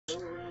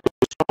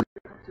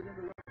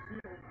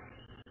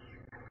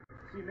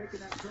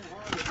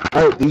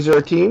All right, these are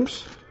our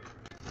teams.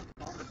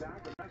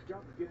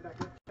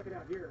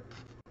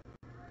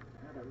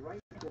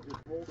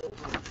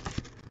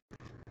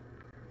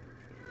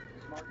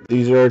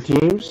 These are our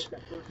teams.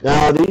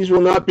 Now, these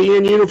will not be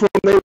in uniform.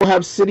 They will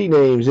have city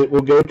names. It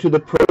will go to the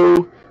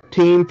pro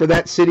team for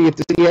that city. If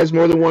the city has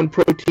more than one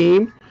pro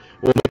team,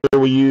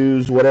 we'll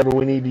use whatever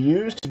we need to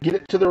use to get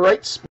it to the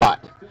right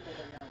spot.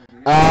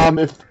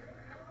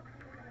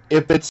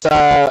 If it's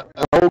an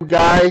old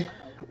guy,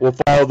 we'll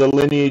follow the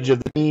lineage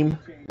of the team.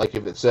 Like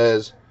if it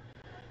says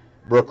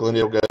Brooklyn,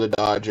 it'll go to the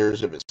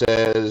Dodgers. If it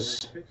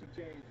says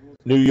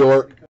New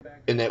York,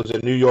 and it was a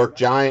New York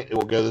Giant, it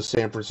will go to the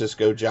San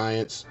Francisco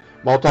Giants.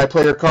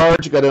 Multiplayer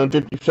cards, you got to own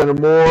 50% or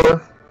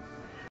more.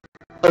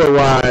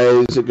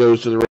 Otherwise, it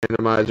goes to the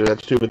randomizer.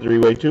 That's 2 of a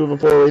 3-way, 2 of a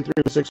 4-way, 3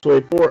 of a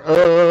 6-way, 4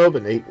 of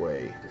an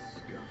 8-way.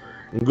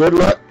 Good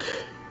luck,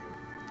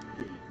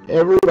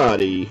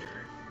 everybody.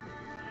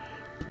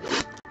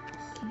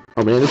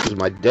 Oh man, this is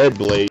my dead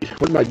blade.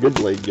 Where'd my good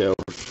blade go?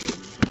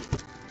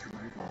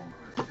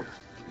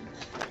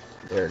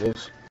 There it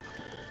is.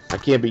 I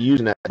can't be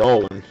using that at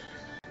all when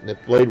the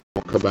blade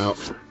won't come out.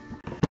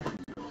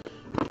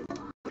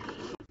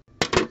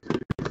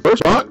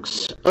 First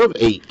box of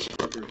 8.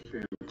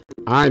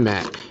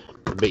 imac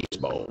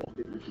baseball.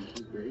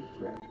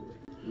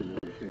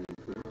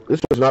 This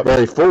one's not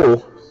very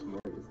full.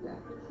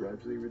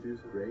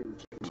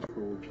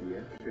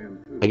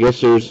 I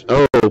guess there's,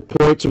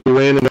 points will be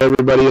random to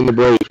everybody in the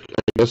break.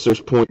 I guess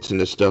there's points in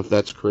this stuff.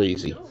 That's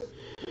crazy.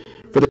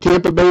 For the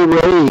Tampa Bay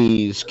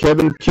Rays,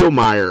 Kevin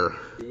Killmeyer.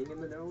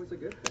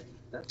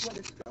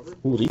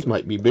 Ooh, these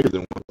might be bigger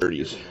than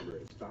 130s.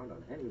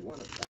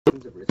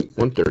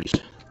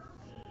 130s.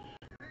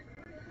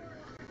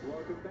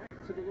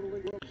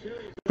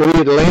 For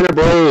the Atlanta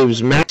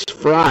Braves, Max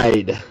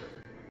Fried.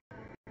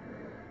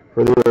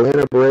 For the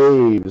Atlanta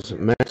Braves,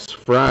 Max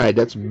Fried.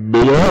 That's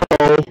below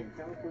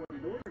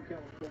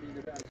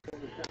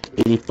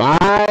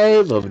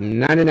 85 of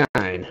 99.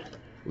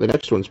 The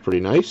next one's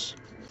pretty nice.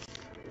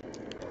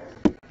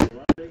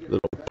 Little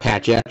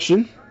patch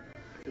action.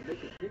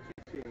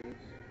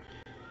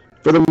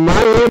 For the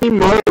Miami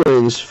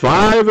Marlins,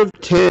 5 of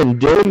 10,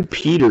 Dylan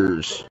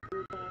Peters.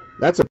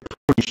 That's a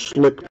pretty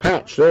slick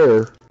patch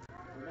there.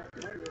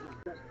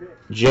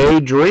 Jay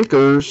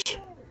Drinkers.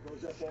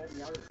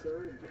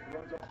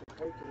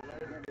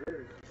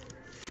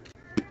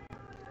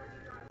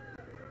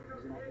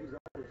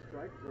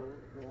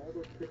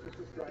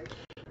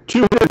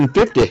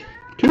 $250.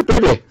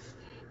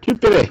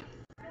 $250.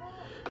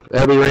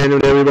 That'll be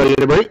random to everybody in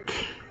the break.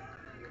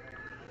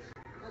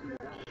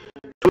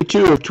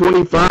 22 of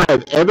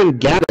 25, Evan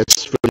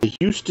Gattis for the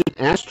Houston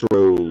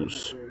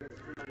Astros.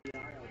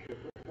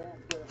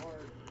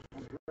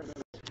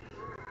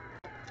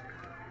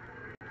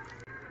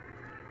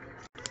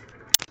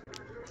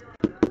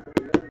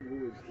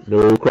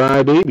 No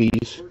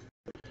crybabies.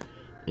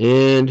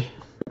 And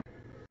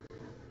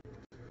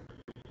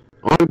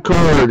on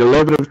card,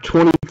 11 of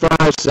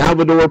 25,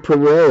 Salvador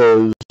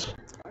Perez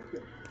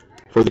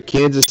for the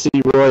Kansas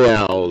City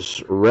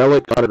Royals.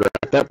 Relic autograph.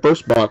 That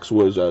first box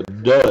was a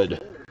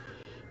dud.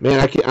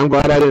 Man, I'm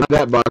glad I didn't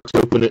have that box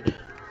open it.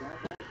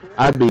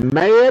 I'd be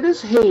mad as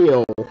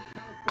hell.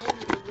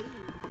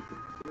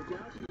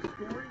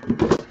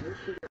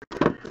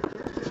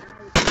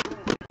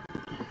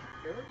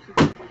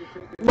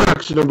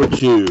 Box number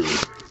 2.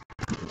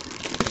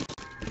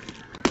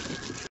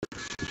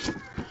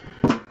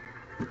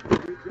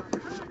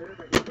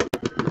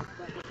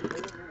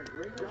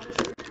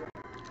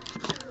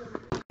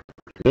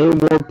 No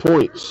more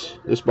points.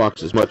 This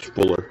box is much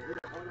fuller.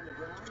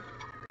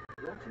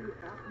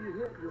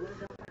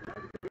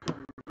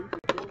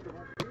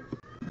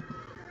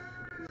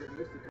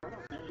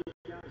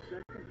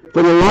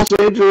 For the Los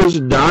Angeles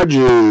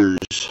Dodgers,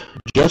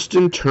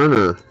 Justin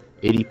Turner.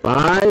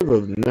 85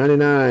 of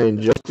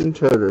 99, Justin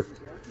Turner.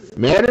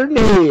 Matter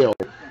Nail.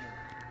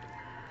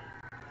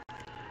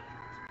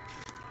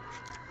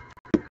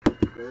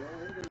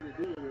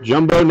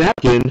 Jumbo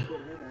napkin.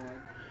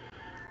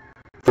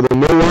 For the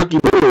Milwaukee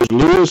Brewers,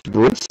 Lewis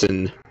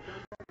Brinson.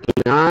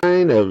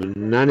 9 of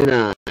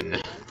 99.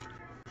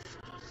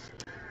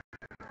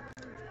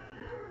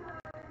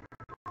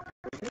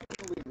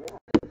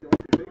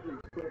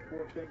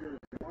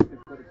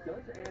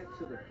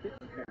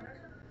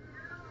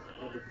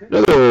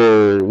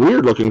 Another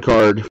weird-looking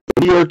card.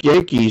 New York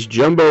Yankees,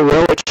 Jumbo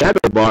Relic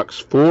Shadow Box,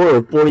 4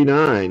 of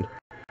 49.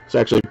 It's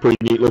actually a pretty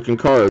neat-looking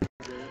card.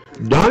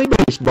 Donnie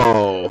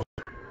Baseball.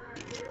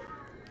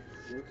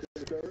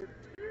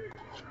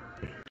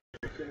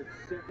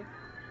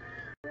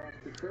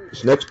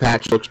 This next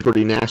patch looks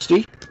pretty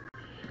nasty.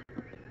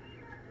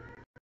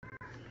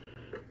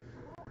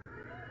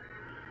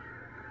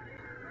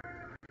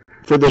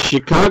 For the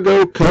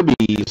Chicago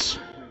Cubbies,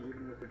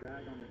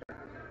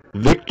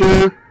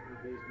 Victor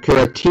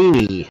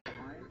Caratini.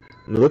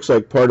 It looks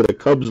like part of the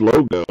Cubs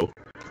logo.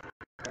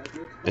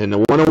 And the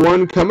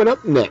 101 coming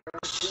up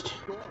next.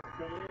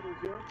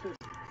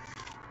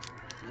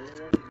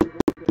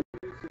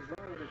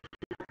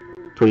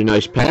 Pretty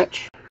nice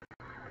patch.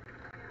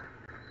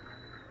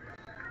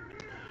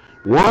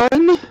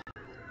 1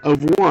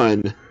 of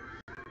 1.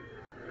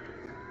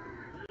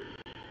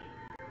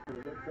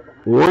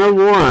 1 of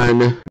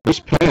 1. Nice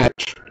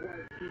patch.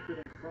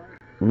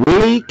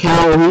 Willie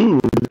Calhoun,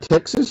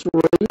 Texas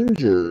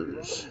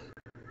Rangers.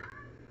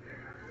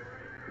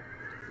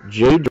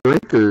 Jay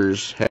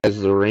Drinkers has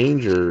the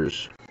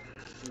Rangers.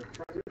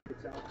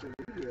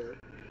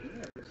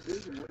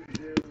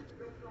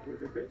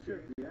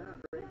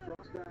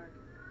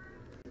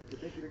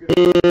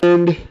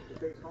 And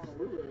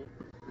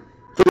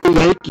for the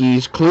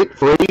Yankees, Clint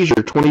Frazier,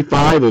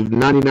 25 of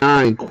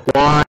 99,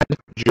 quad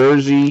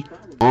jersey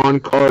on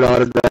card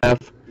autograph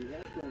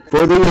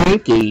for the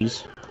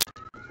Yankees.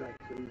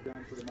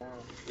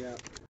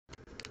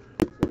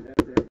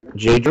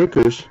 Jay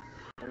Drinkers.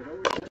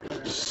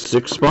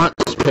 6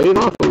 spots paying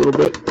off a little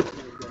bit.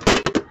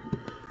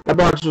 That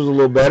box was a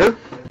little better.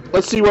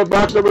 Let's see what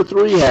box number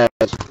 3 has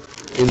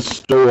in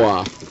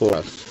store for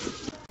us.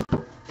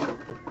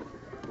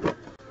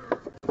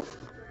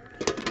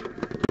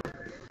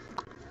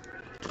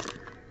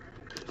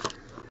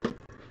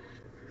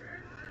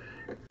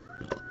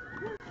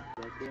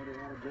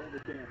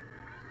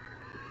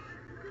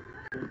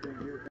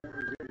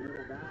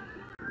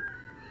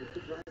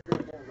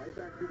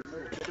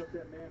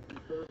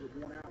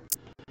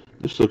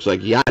 This looks like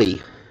Yachty.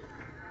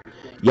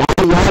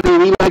 Yachty,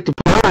 we like to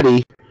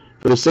party.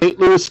 For the St.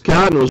 Louis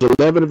Cardinals,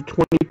 11 of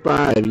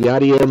 25,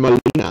 Yadier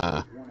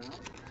Molina.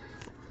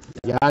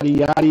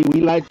 Yachty,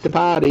 we like to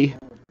party.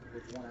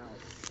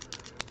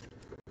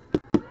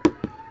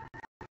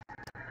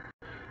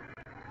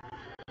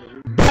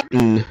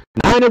 Button,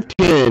 9 of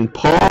 10,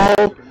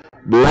 Paul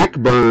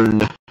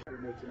Blackburn.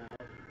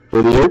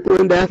 For the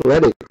Oakland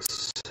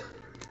Athletics.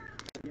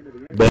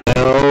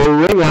 Bell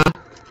Ringer,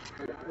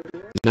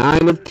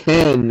 9 of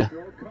 10.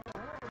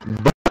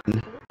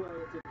 Button.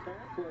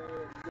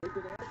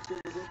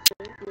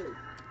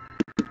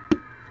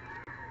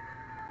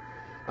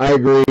 I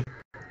agree.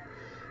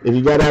 If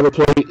you gotta have a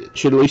plate, it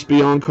should at least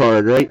be on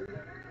card, right?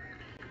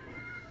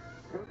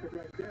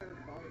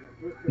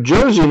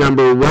 Jersey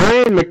number,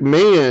 Ryan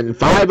McMahon,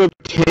 5 of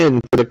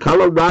 10 for the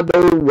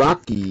Colorado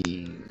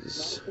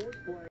Rockies.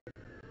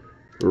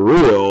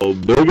 Real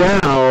Big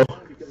Al.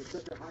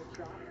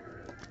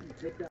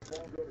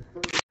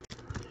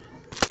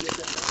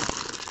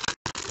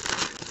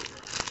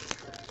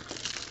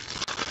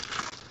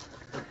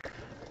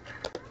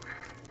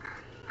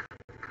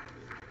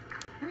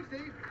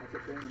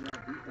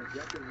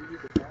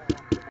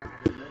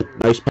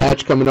 Nice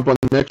patch coming up on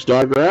the next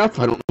autograph.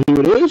 I don't know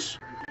who it is.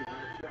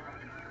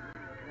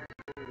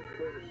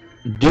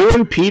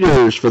 Dylan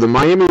Peters for the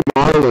Miami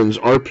Marlins,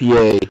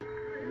 RPA.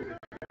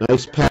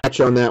 Nice patch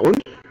on that one.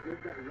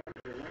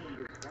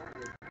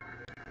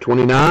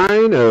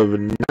 29 of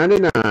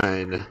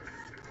 99.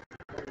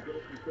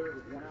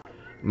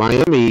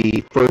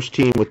 Miami, first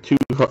team with two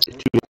hits,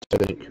 I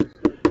think.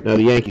 No,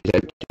 the Yankees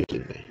had 2,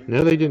 didn't they?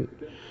 No, they didn't.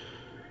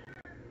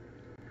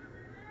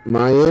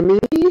 Miami,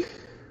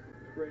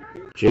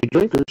 Jay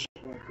Drinkers.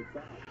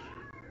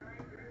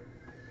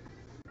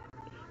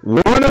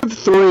 1 of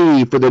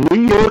 3 for the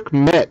New York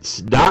Mets,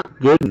 Doc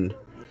Gooden.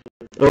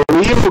 Oh,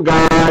 Wheel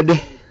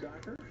God.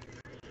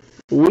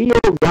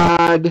 Wheel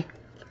God.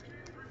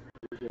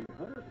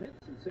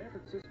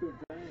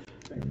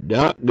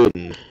 Doc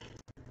Gooden.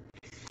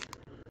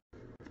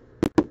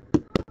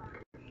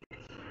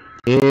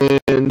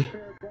 And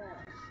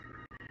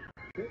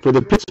for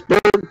the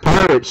Pittsburgh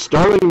Pirates,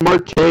 Starling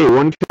Marte,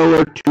 1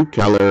 color, 2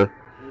 color.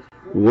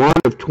 1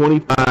 of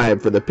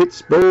 25 for the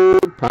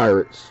Pittsburgh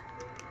Pirates.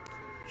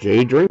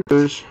 Jay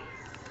Drinkers.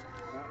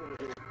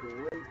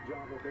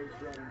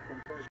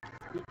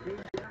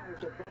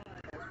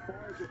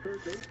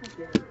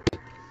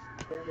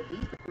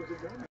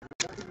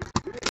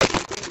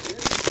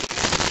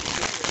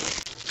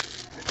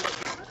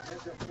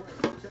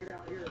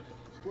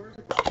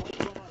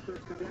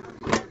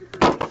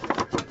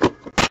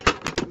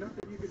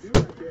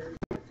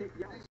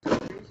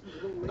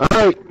 All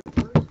right,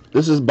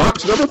 this is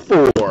box number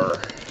 4.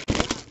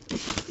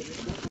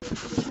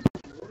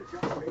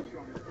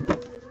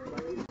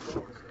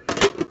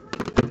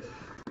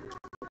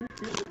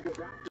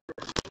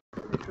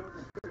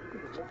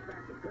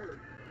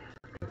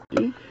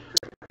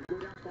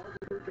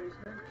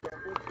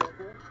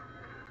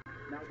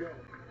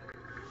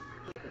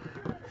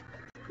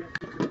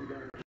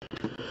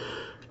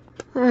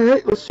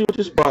 Alright, let's see what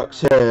this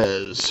box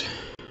has.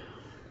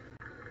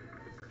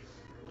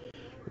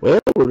 Well,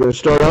 we're going to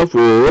start off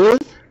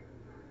with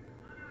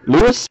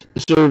Luis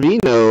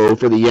Servino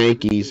for the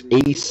Yankees,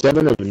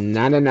 87 of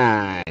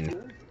 99.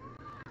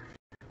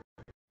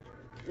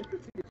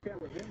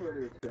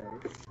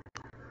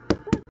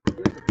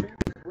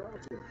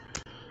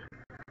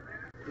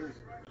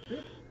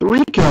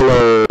 3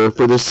 color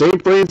for the San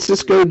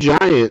Francisco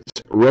Giants,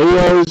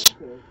 Reyes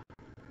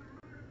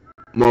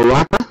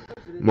Moranta,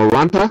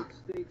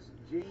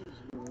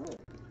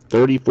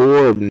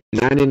 34 of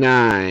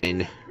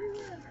 99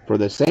 for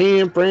the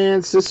San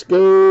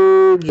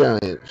Francisco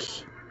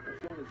Giants.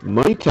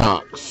 Money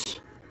Talks.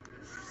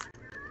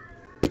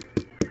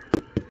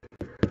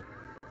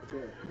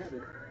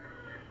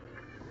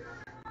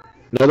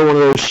 Another one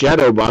of those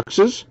shadow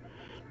boxes.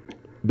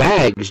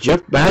 Bags,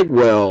 Jeff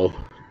Bagwell.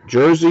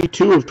 Jersey,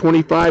 2 of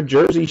 25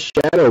 jersey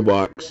shadow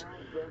box.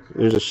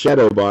 There's a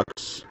shadow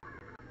box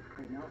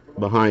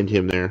behind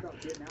him there.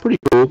 Pretty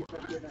cool.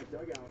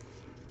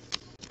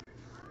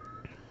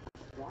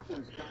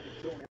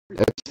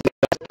 That's the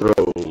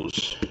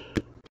Astros.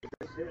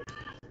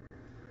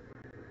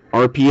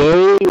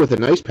 RPA with a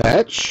nice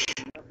patch.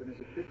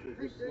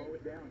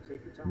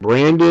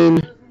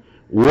 Brandon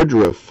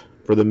Woodruff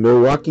for the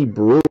Milwaukee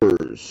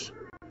Brewers.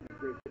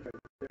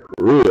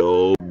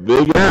 Real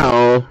big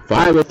Al.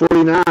 5 of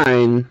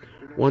 49.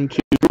 1, 2,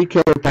 3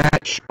 color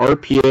patch.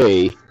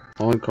 RPA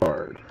on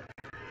card.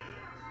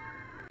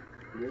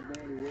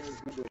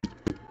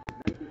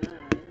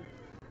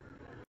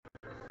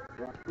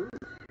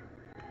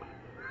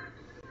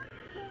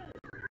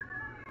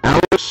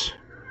 Alex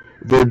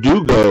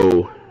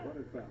Verdugo.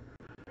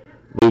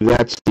 I believe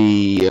that's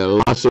the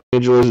Los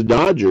Angeles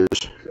Dodgers.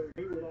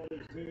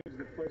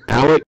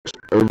 Alex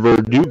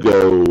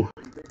Verdugo.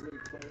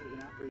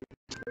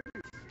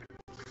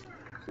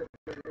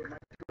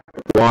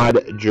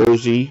 Quad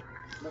jersey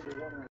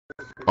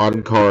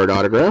on card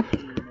autograph.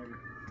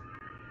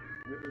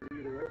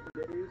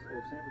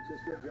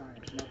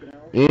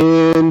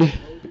 And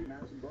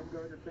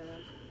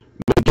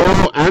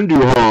Miguel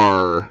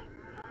Andujar.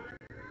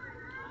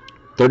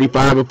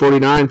 35 of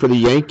 49 for the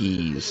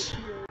Yankees.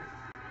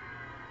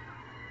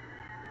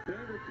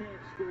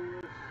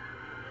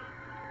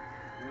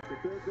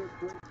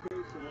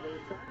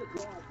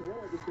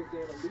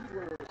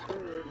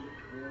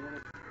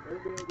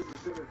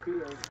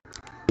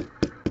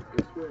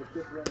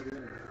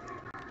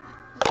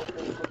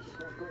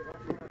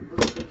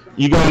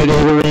 You got it,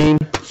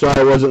 Ahareen.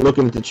 Sorry, I wasn't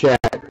looking at the chat.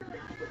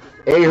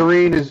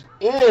 Ahareen is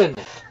in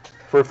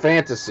for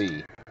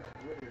fantasy.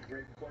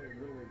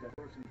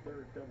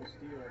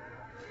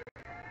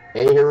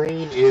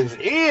 Ahareen is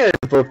in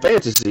for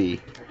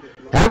fantasy.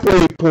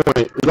 Halfway point.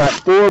 We got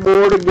 4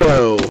 more to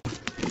go.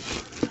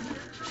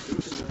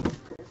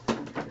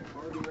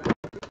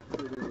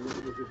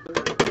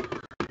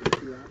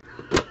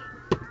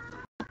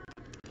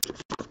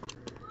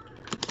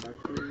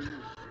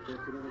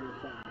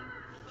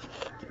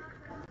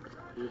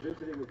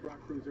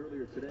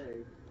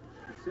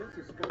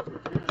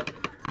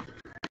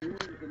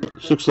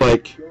 This looks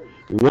like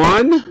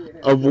 1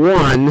 of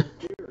 1.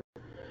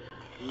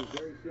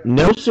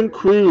 Nelson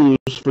Cruz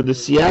for the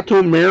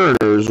Seattle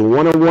Mariners.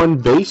 1 of 1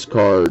 base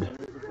card.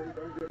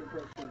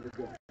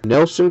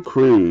 Nelson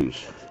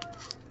Cruz.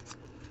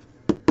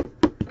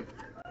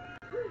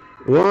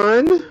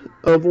 1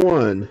 of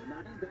 1.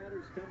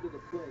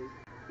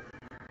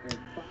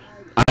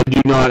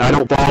 I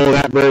don't follow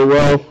that very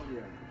well.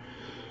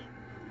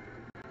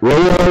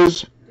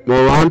 Reyes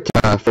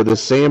Moranta for the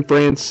San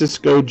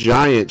Francisco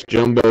Giants.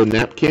 Jumbo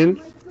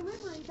napkin.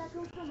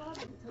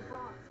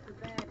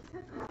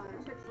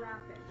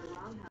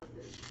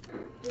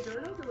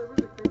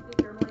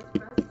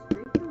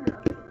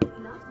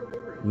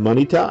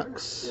 Money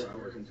Talks.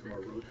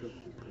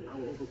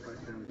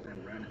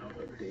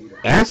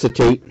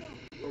 Acetate.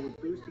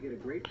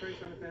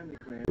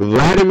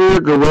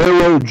 Vladimir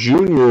Guerrero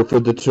Jr. for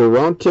the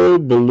Toronto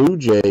Blue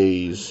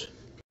Jays.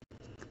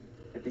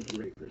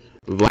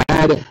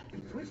 Vlad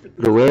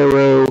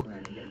Guerrero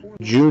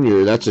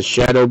Jr. That's a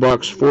shadow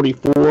box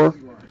 44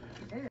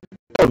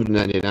 of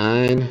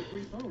 99.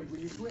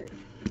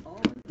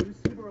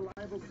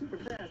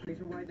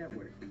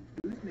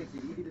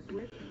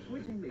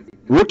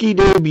 Rookie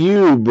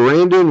debut,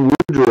 Brandon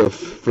Woodruff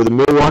for the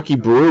Milwaukee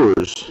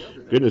Brewers.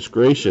 Goodness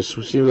gracious,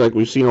 it seems like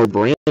we've seen old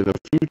Brandon a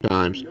few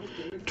times.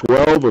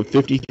 12 of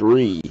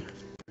 53.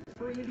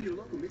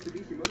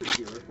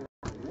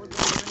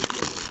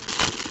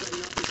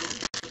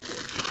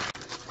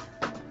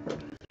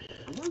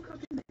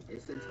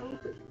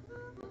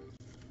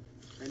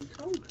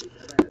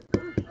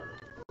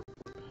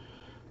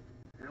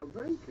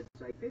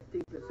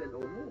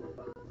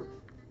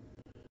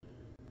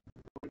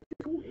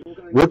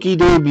 Rookie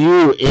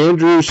debut,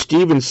 Andrew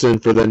Stevenson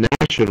for the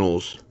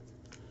Nationals.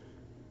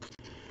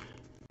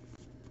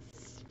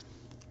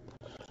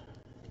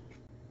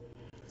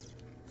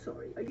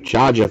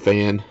 Charger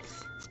fan.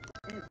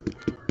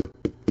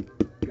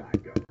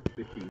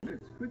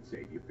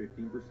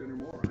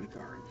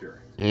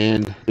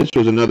 And this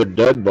was another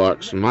dud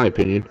box, in my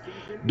opinion.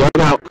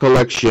 Dugout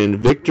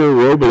collection, Victor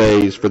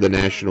Robles for the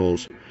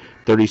Nationals.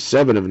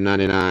 37 of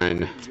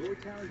 99.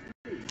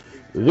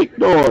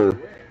 Victor.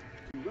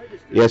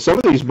 Yeah, some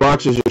of these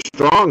boxes are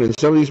strong and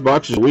some of these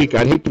boxes are weak.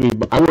 I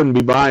wouldn't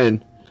be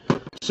buying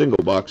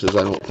single boxes,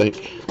 I don't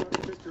think.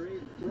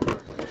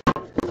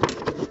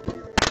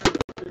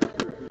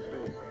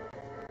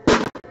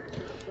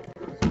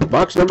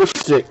 Box number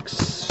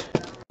 6.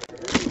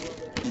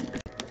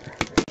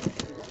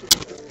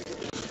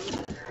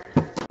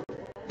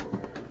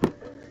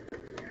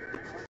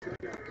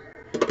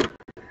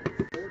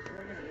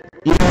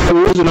 Yeah, it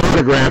wasn't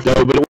autographed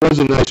though, but it was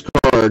a nice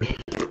card. card.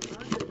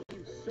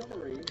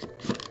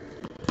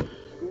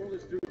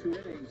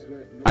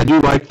 I do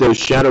like those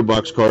shadow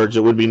box cards.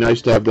 It would be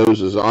nice to have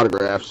those as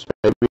autographs.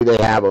 Maybe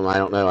they have them. I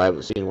don't know. I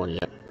haven't seen one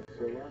yet.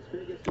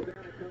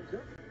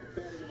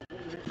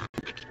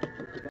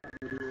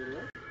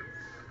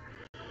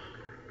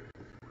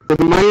 For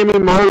the Miami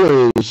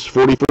Marlins,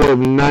 44 of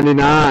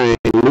 99,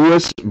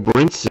 Lewis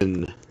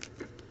Brinson.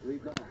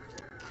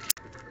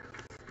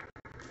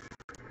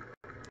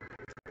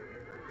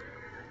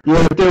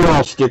 Yeah, but they're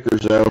all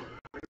stickers, though.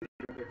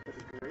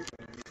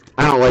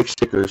 I don't like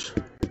stickers.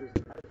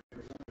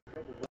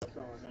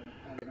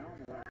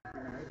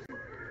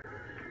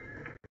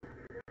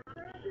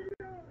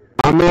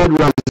 Ahmed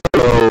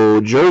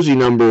Razello, jersey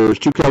numbers,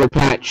 2-color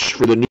patch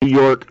for the New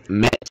York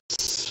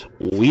Mets.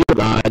 Wheel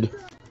God.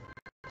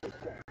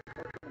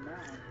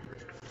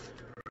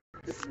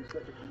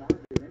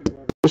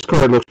 This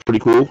card looks pretty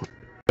cool.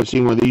 I've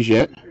seen one of these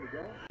yet.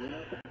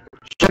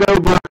 Shadow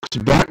Box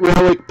Bat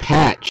Relic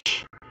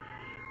patch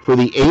for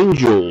the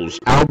Angels,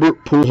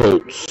 Albert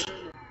Pujols.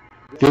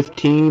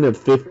 15 of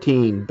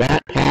 15.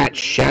 Bat patch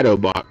Shadow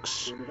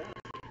Box.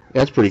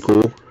 That's pretty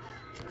cool.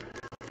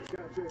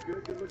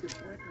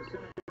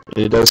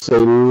 It does say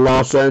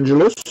Los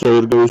Angeles, so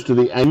it goes to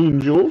the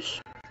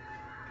Angels.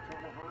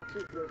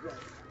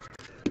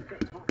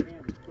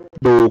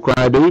 Bull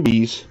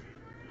Crybabies.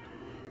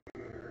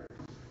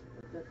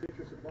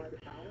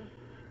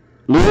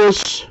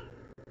 Luis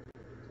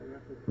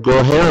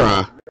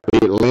Gohara,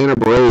 the Atlanta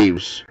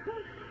Braves.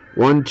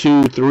 1,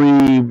 2,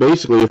 3,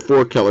 basically a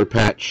 4-color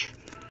patch.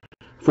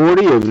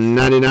 40 of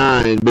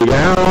 99. Big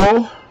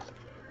Al.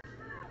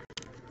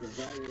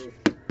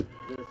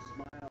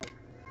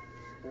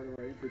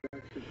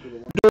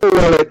 Dual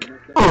Relic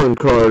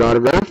on-card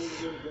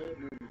autograph.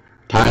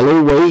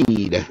 Tyler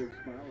Wade.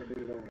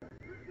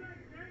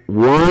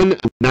 1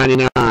 of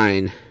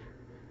 99.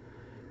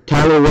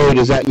 Tyler Wade,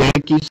 is that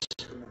Yankees?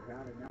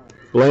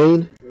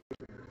 Blaine?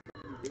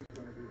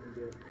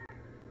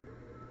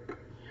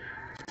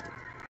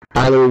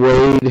 Tyler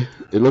Wade,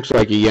 it looks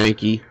like a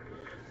Yankee.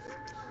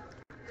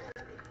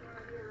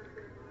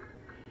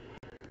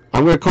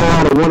 I'm going to call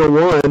out a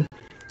 101.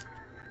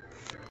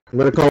 I'm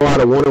going to call out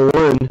a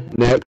 101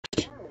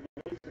 next.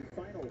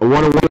 A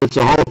 101, it's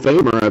a Hall of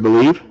Famer, I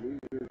believe.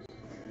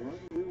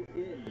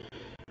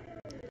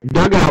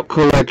 Dugout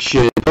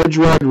collection, Judge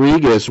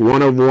Rodriguez,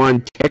 1 of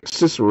 1,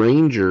 Texas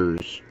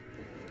Rangers.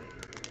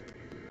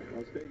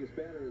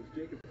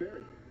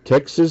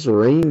 Texas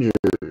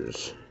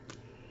Rangers.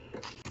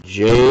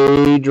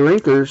 Jay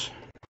Drinkers.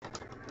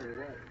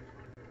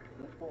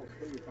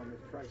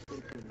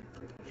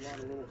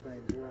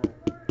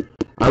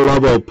 I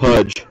love old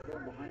Pudge.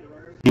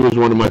 He was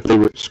one of my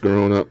favorites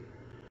growing up.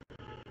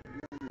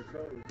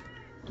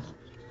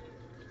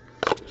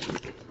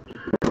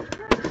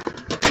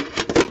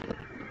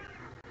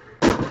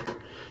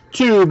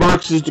 Two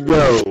boxes to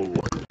go.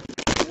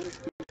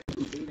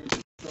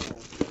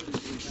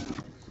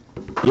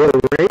 Yeah,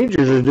 the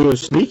Rangers are doing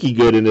sneaky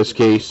good in this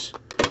case.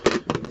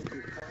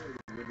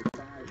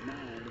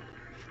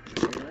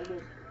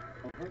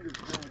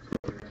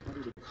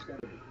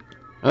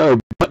 Oh,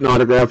 button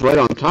autograph right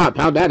on top.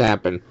 How'd that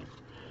happen?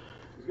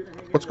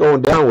 What's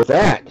going down with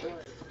that?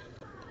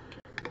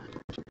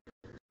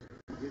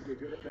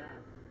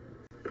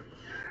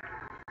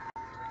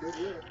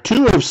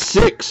 Two of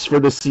 6 for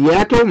the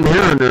Seattle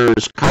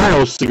Mariners.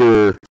 Kyle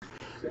Seager,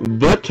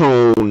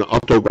 Button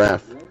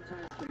autograph.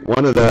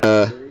 One of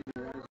the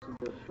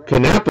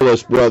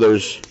Kannapolis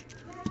brothers.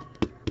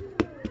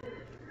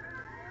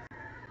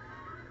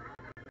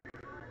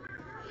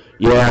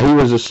 Yeah, he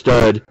was a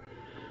stud.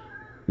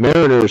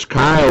 Mariners,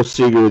 Kyle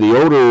Seager,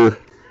 the older,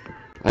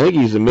 I think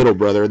he's the middle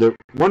brother. The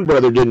one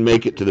brother didn't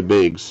make it to the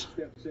bigs.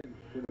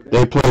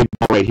 They played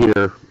right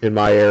here in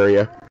my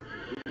area.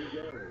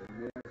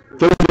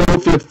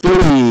 Philadelphia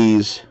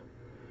Phillies,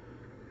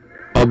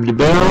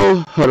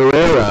 Abdel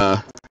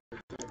Herrera,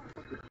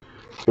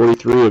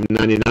 43 of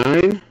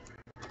 99.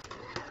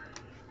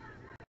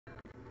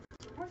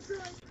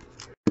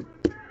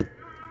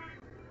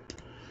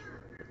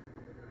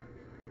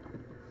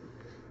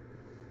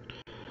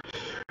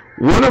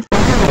 One of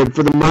 5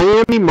 for the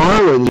Miami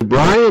Marlins,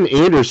 Brian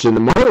Anderson.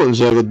 The Marlins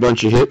have a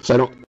bunch of hits.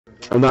 I'm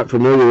not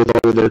familiar with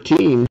all of their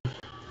team,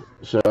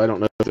 so I don't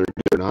know if they're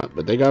good or not,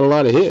 but they got a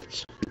lot of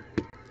hits.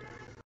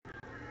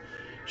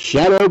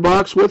 Shadow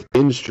box with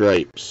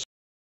pinstripes.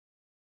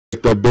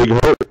 The Big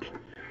Hurt.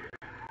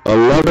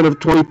 11 of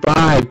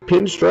 25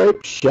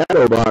 pinstripe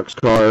shadow box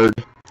card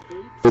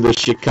for the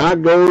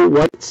Chicago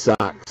White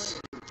Sox.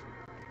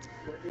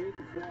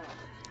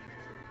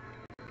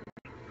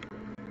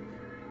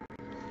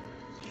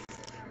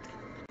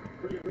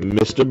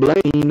 Mr.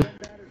 Blaine.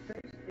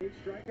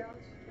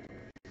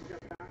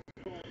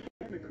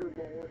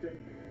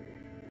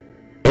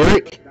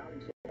 Eric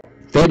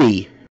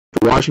Fetty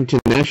for Washington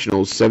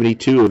Nationals,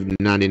 72 of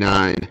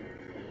 99.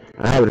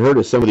 I haven't heard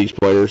of some of these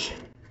players.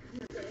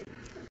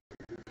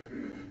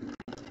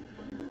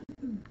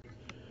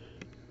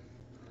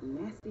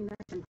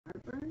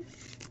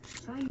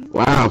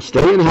 Wow,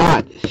 staying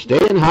hot.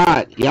 Staying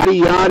hot. Yada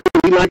yada,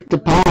 we like to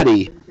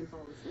potty.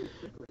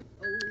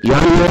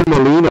 Yadier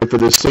Molina for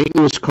the St.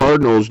 Louis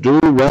Cardinals. Dual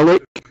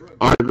relic.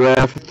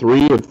 Autograph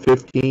 3 of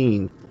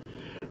 15.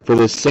 For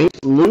the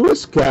St.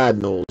 Louis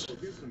Cardinals.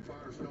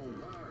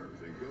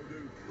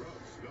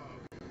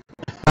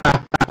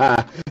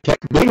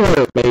 Big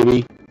hurt,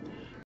 baby.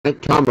 I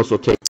think Thomas will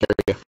take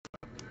care of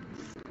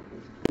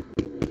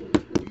you.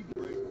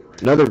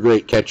 Another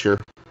great catcher.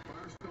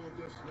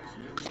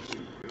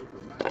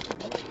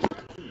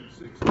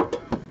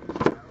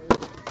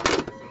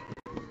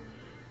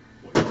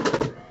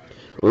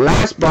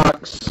 Last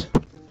box.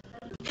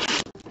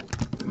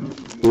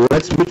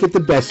 Let's make it the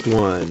best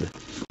one.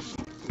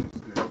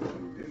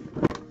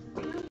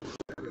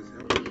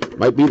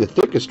 Might be the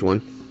thickest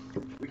one.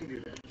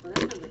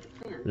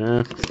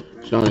 Nah,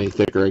 it's not any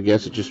thicker. I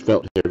guess it just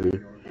felt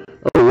heavier.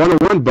 Oh,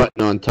 101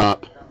 button on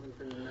top.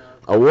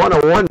 A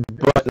 101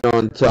 button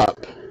on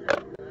top.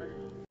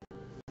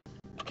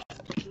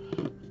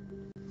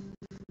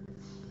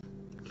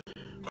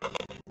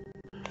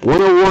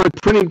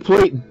 .101 printing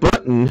plate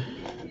button.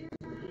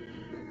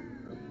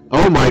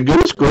 Oh my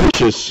goodness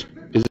gracious.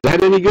 Is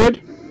that any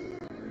good?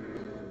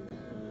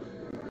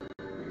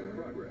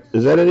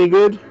 Is that any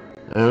good?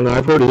 I don't know.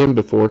 I've heard of him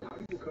before.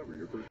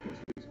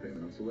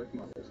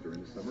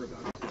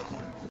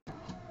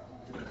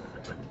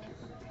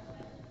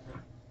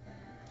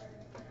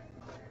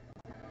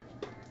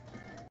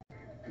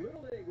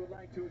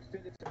 To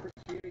extend its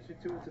appreciation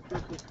to its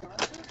official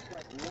sponsors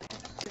like Lance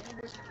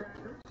Sandwich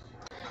Crackers.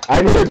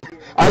 I did.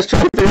 I was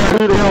trying to figure out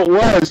who the hell it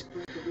was.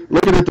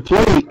 Looking at the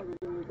plate.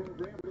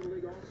 Little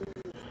League also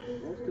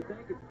wants to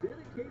thank its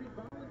dedicated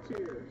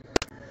volunteers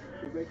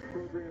who make the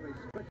program a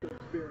special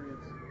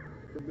experience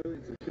for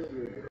millions of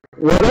children.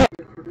 What up,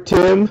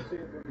 Tim?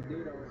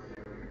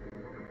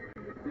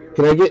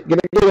 Can I get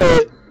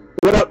a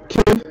what up,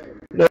 Tim?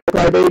 No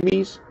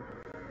crybabies.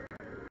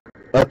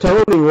 A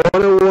Tony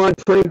 101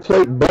 printing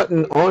plate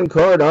button on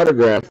card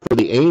autograph for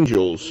the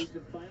Angels.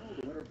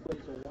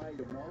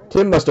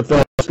 Tim must have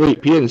fell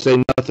asleep. He didn't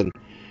say nothing.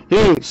 He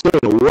ain't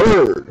saying a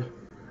word.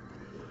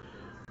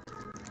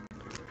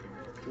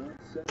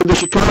 For the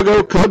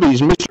Chicago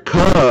Cubbies, Mr.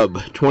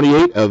 Cub,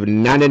 28 of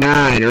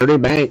 99, Ernie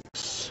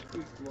Banks.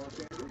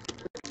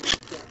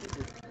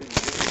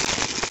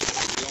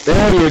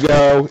 There you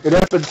go. It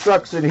up and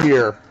sucks in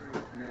here.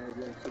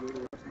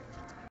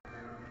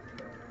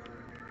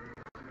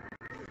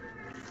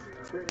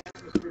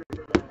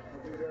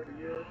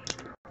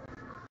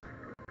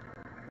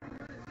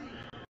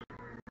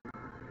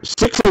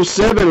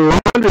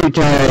 .607 laundry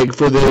tag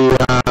for the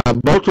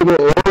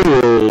Baltimore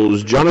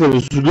Orioles.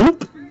 Jonathan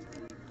Scoop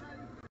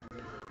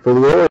for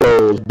the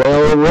Orioles.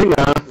 Bell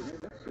Ringer.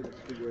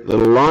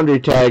 Little laundry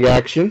tag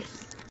action.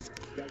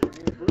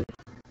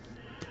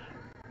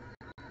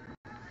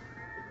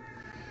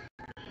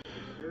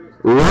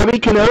 Robbie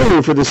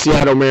Cano for the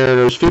Seattle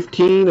Mariners.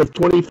 15 of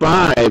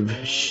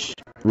 25.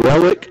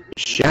 Relic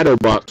Shadow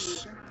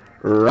Box.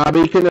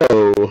 Robbie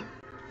Cano.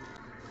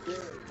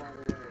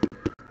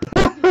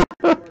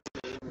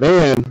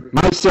 Man,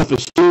 my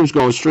self-esteem's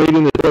going straight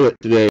in the toilet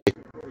today.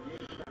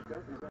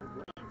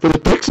 For the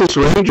Texas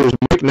Rangers,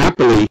 Mike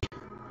Napoli,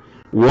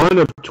 1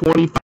 of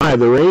 25.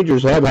 The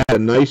Rangers have had a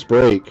nice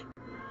break.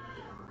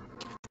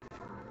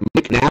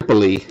 Mike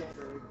Napoli.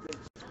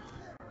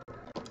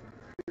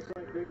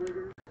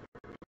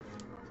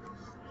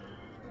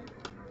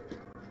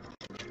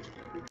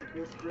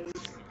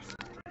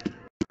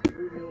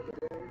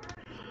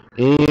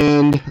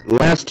 And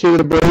last two of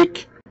the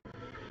break.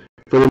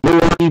 For the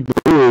Milwaukee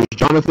Brewers,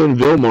 Jonathan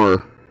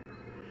Vilmar,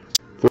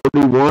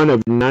 41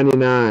 of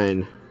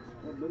 99.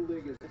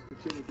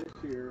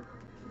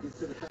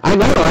 I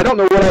know, I don't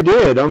know what I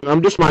did.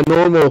 I'm just my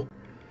normal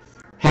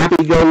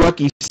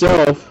happy-go-lucky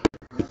self.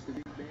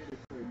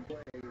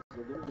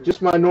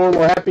 Just my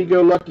normal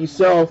happy-go-lucky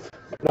self.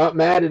 Not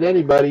mad at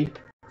anybody.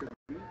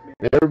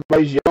 And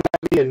everybody's yelling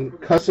at me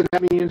and cussing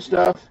at me and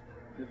stuff.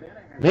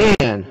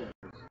 Man,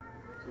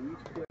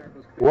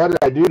 what did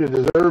I do to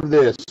deserve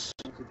this?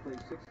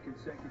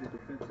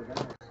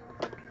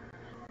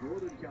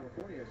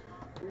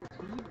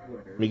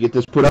 Let me get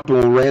this put up and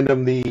we'll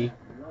random the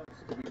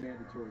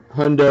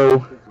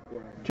hundo,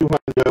 2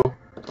 hundo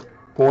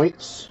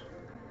points.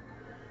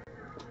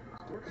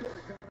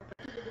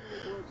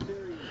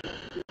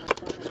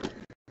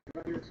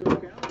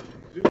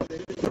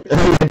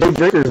 Dave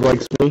Drinkers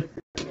likes me.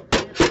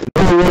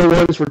 Number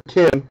 1 is for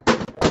Tim.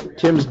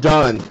 Tim's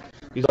done.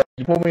 He's like,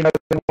 you pull me another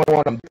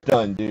 1-1, I'm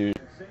done, dude.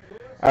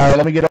 Alright,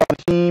 let me get all the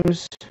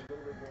teams.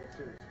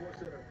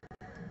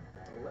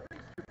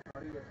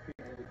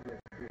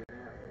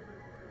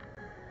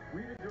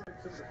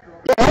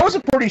 Yeah, that was a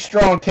pretty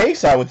strong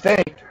case, I would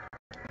think.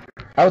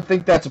 I would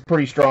think that's a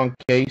pretty strong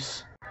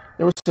case.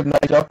 There was some nice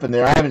stuff in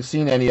there. I haven't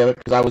seen any of it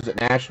because I was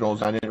at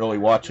Nationals. I didn't really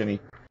watch any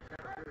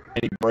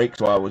breaks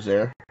while I was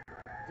there.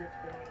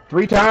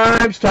 3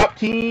 times, top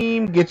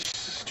team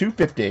gets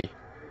 $250.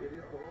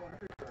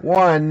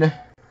 1,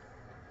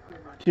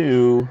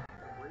 2,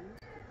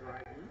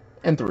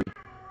 and 3.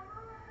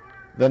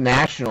 The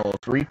Nationals.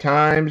 3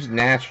 times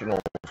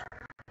Nationals.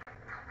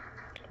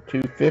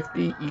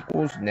 250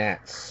 equals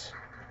Nats.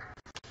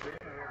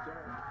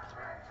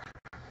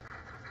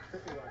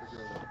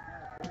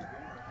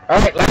 All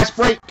right, last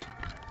break.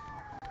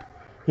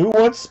 Who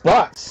wants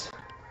spots?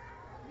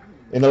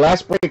 In the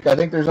last break, I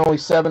think there's only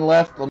 7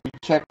 left. Let me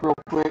check real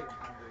quick,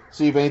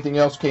 see if anything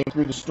else came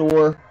through the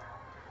store.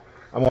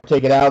 I'm going to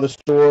take it out of the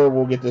store.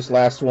 We'll get this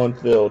last one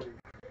filled.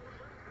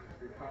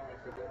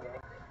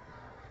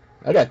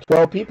 I got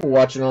 12 people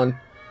watching on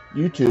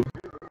YouTube.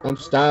 I'm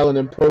styling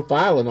and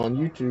profiling on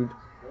YouTube.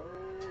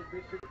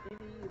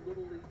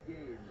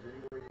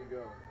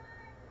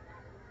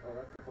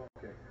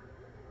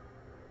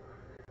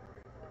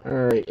 All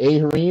right,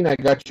 Ahareen, I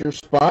got your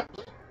spot.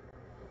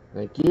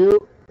 Thank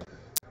you.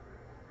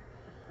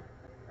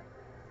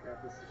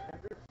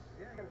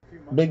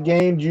 Big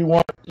game. Do you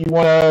want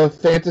a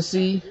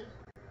fantasy?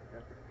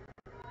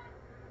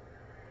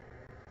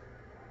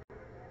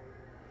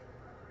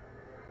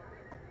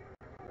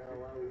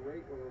 While we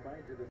wait, we'll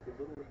remind you that the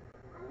Little League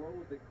Grow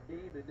the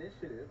Game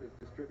initiative has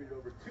distributed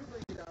over $2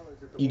 million at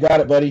the You got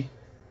it, buddy.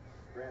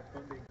 grant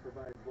funding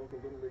provides local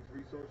Little League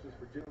resources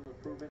for general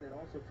improvement and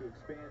also to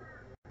expand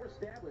or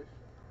establish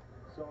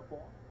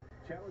softball,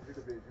 challenger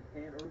division,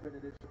 and urban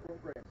initiative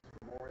programs.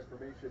 For more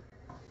information,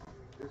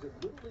 visit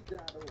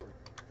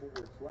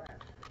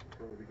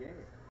littleleague.org/grow the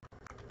game.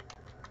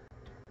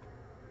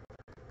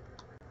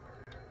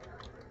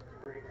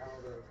 Great how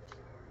the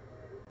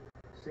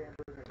San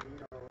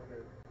Bernardino and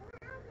the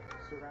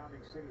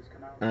surrounding cities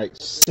come out. All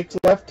right, 6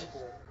 left.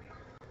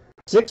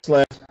 6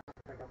 left.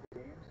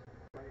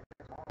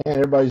 Man,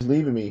 everybody's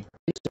leaving me.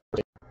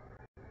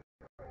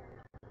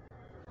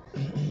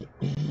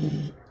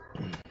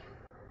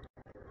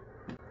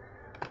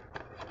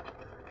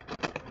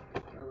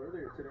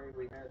 Earlier today,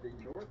 we had the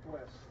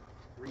Northwest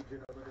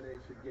Region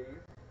Elimination Game.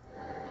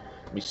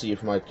 Let me see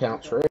if my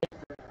count's right.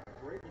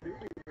 Brady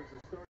Doobie was the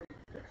starting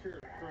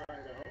pitcher for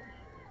Idaho.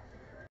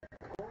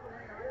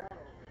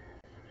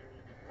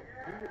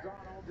 He was on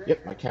all day.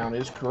 Yep, my count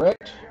is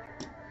correct.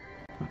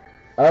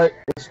 All right,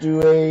 let's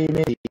do a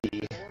mini.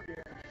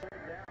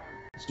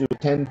 Let's do a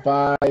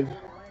 10-5.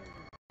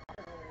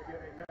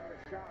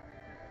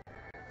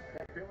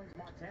 Billings,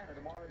 Montana,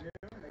 tomorrow noon.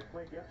 They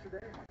played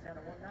yesterday.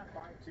 Montana won that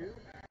 5-2.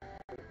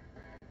 A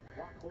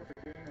lot closer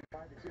game than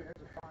 5-2. There's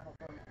a final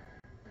from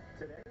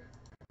today.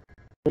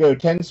 We go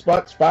 10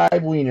 spots,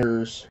 5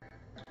 wieners.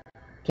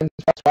 10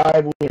 spots,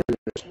 5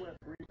 wieners.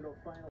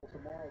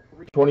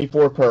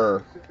 24 per.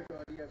 Pacific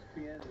on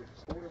ESPN with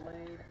Coeur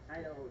d'Alene,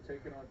 Idaho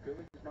taking on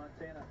Billings,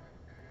 Montana.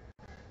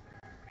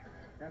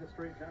 Kind of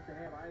strange not to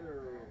have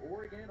either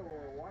Oregon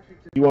or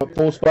Washington. You want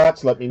full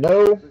spots? Let me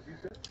know.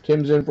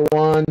 Tim's in for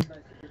 1.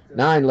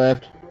 9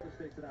 left.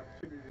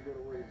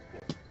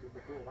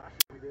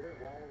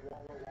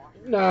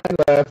 9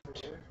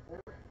 left.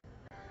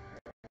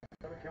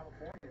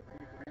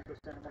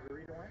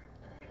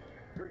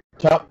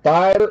 Top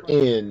 5 are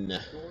in.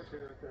 The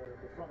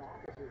front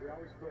offices, we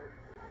always put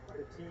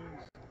the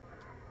teams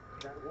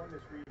that won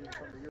this region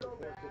from the year before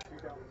to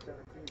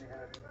 2017. They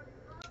had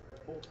a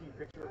full team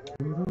picture of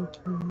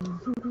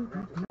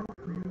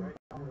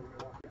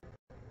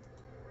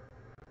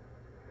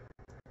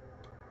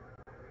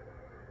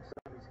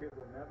these kids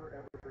will never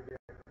ever forget.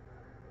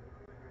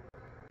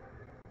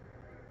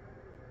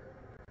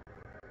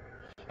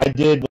 I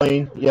did,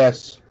 Blaine.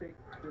 Yes. Take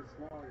this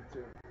long to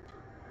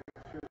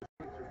make sure the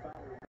kids are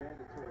following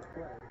mandatory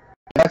play.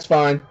 That's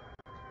fine.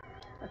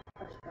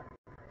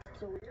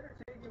 So we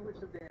entertain you with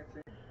some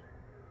dancing.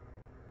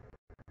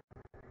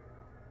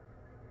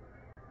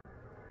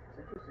 It's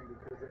interesting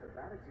because the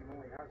batting team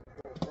only has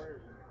 12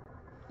 players.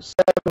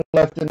 7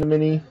 left in the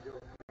mini.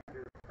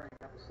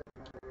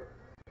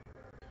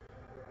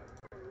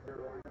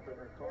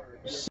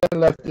 7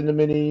 left in the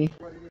mini.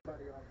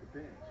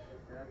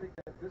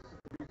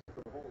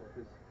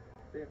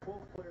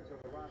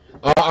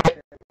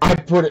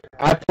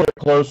 I put it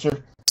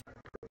closer.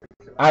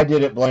 I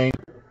did it, Blaine.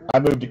 I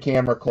moved the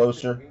camera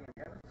closer.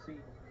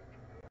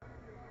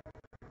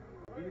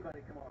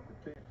 Anybody come off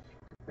the bench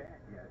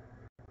back yet?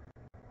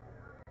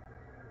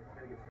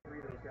 Gotta get 3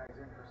 of those guys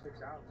in for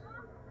 6 outs.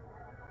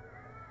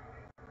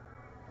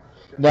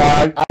 No,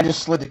 I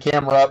just slid the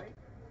camera up.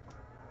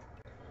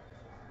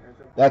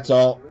 That's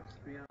all.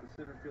 Beyond the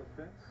center field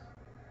fence.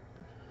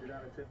 Did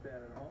not attempt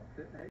that at home.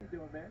 How you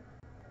doing, man?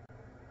 A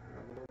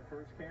little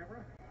first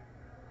camera.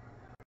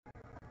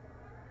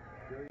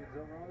 Billions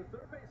over on the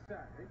third base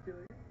side. Hey,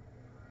 Billion.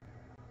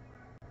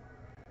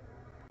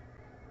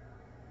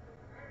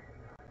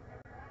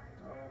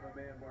 Oh, my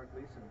man, Mark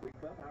Leeson. Week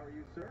Club, how are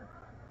you, sir?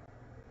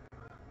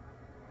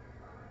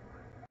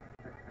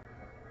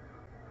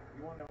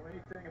 You want to know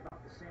anything about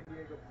the San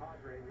Diego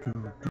Padres? You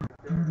have that man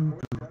there.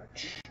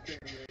 San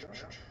Diego.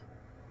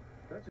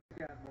 That's just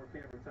got more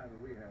camera time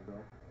than we have,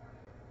 though.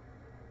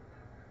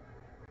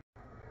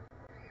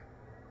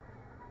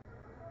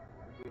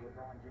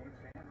 LeBron James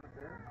fan right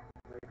there.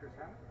 Lakers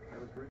hat. That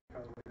was Rich, by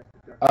the way.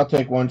 I'll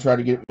take one, try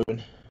to get it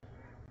moving.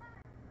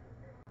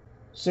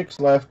 6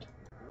 left.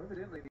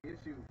 Evidently, the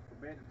issue for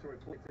mandatory mandatory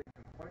play taking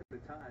quite a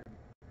bit of time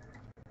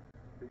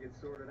to get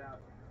sorted out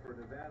for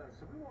Nevada.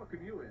 So we welcome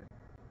you in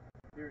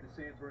here in the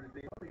San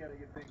Bernardino. We got to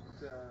get things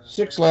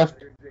 6 left.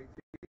 here, JT.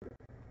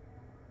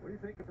 What do you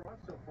think for us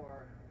so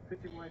far?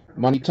 Pitching wise for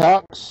Money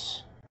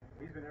talks.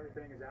 He's been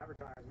everything as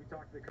advertised. We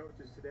talked to the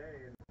coaches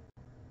today, and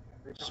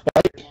they talked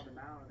Spike. to him on the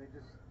mound, and they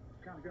just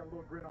kind of got a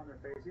little grin on their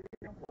face. He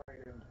didn't play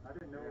him. I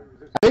didn't know he was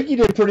this. I think he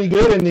did pretty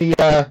good in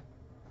the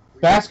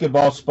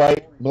basketball,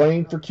 Spike.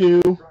 Blaine for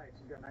 2. He's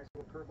got a nice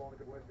little curveball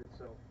to go with it.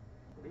 So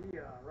he,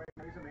 right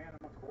now, he's a man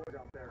amongst the boys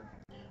out there.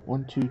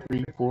 1, 2,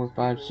 3, 4,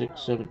 5,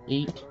 6, 7,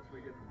 8.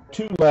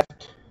 2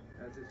 left.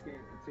 As this game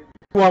continues.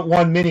 You want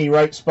 1 mini,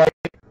 right, Spike?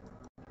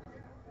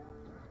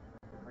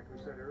 Like we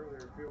said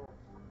earlier, Phil.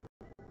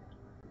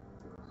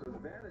 So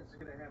Nevada's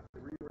going to have to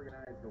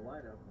reorganize the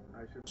lineup.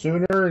 I should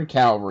Sooner and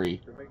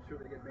Calvary. to make sure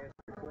they get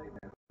mandatory play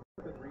now.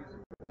 Good reason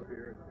for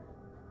here.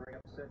 Bring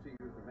up Sechi,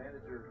 who's the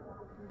manager.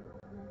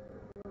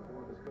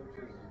 One of his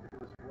coaches do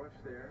this rush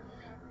there.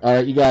 All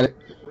right, you got it.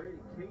 Brady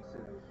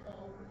Cason.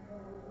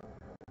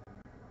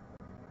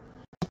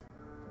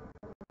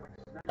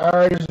 All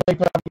right, here's the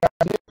got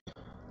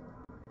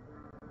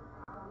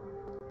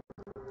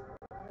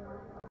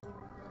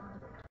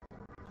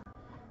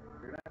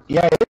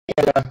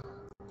it.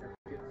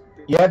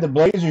 Yeah, the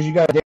Blazers, you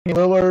got Danny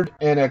Lillard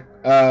and a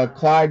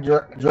Clyde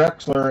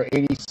Drexler,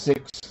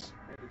 86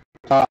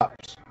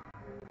 tops.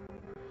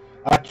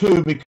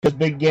 2 because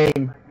big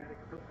game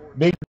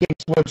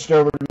switched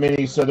over to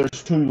mini, so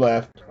there's 2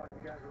 left.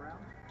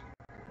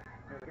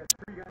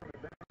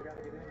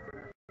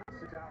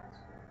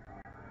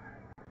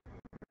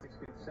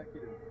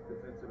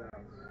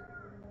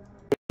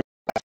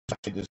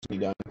 This be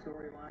done.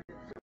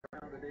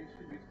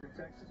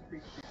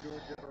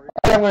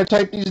 I'm going to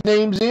type these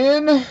names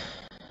in.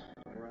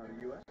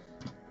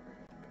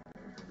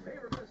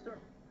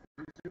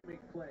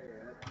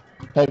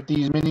 Type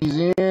these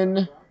minis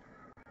in.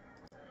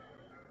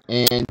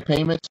 And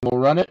payments, we'll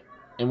run it.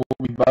 And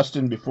we'll be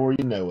busting before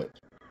you know it.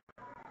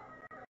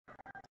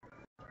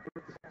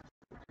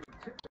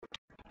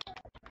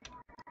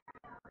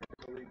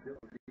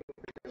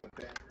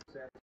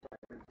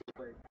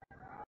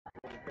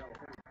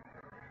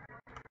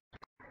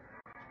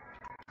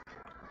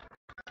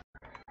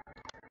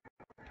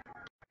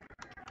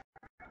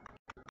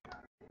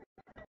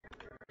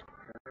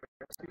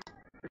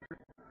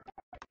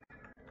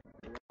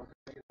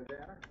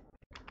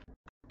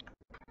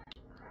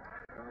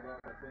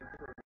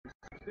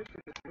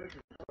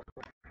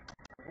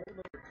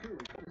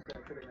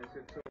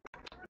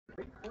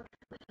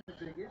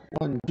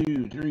 One,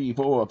 2, 3,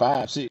 4,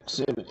 5, 6,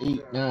 7,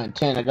 8, 9,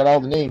 10. I got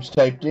all the names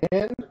typed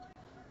in.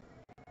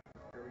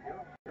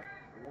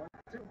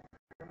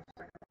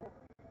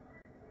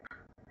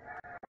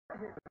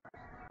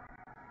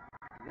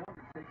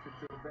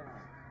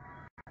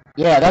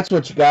 Yeah, that's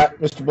what you got.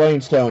 Mr.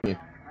 Blaine's telling you.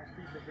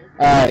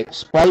 Alright,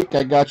 Spike,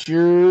 I got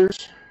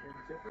yours.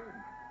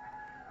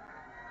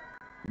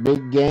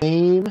 Big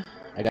game.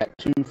 I got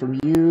 2 from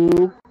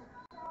you.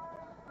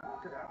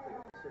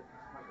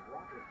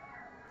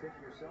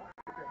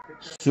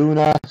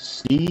 Suna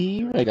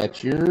Steve, I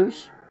got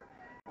yours.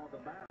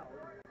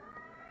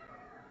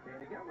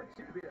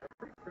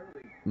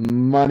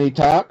 Money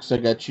Talks, I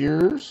got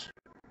yours.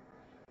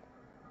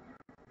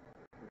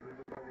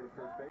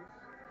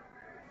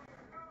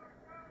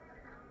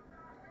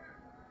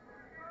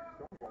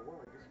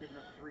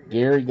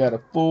 Gary got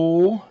a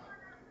full.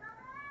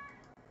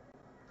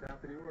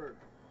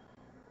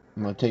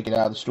 I'm going to take it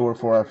out of the store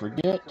before I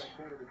forget.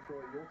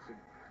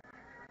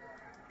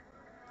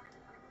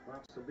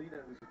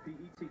 Selena was a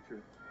PE teacher.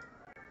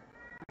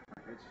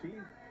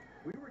 And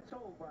we were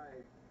told by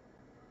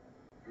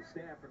the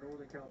staff in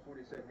Northern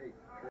California, said, hey,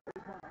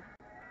 Corey's mom,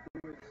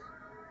 who is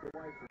the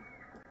wife of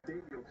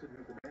Dave Yolson,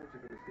 who's the manager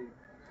for this team,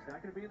 she's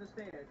not going to be in the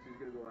stands.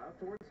 She's going to go out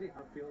towards the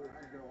outfield and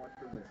she's going to watch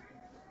from there.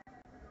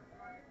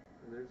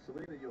 And there's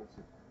Selena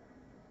Yolson.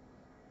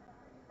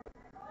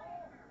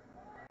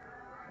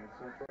 And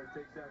so Troy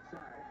takes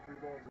outside, 3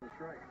 balls and a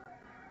strike.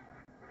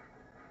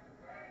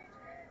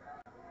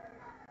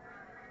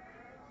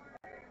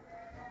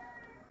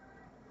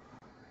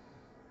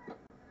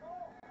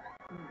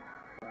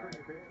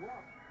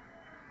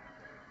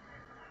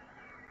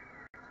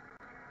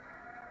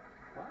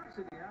 Bob's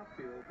in the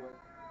outfield, but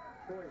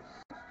Troy's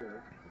sister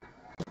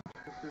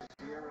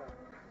Sierra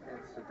and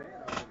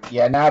Savannah.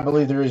 Yeah, now I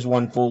believe there is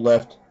 1 full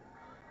left.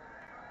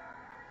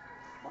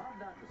 Mom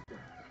not in the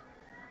stands.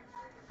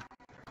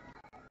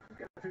 You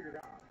got to figure it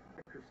out.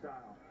 Pick your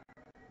style.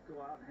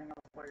 Go out and hang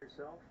out by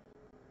yourself.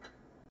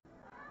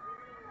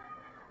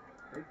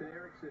 Nathan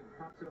Erickson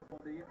pops it up on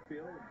the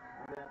infield.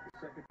 And on the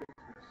second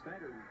baseman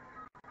Snyder.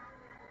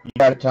 You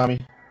got it, Tommy.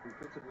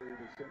 Defensively in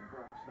the center,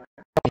 Brock Snyder.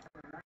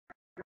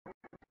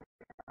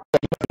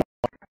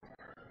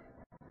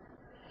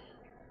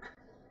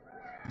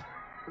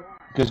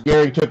 Because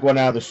Gary took 1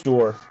 out of the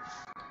store.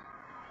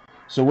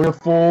 So we're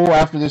full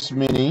after this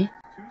mini.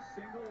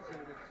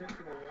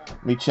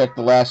 Let me check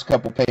the last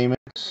couple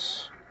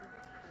payments.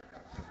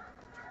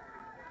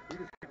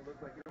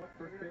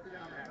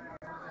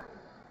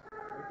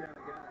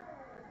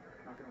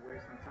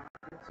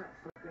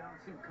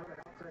 See him cut it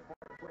outside part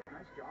of the plate.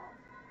 Nice job.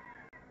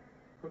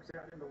 Hooks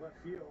out into left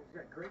field.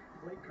 He's got great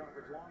plate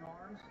coverage, long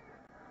arms.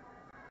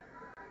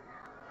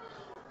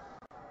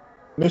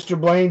 Mr.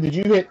 Blaine, did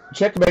you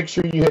check to make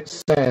sure you hit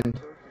send?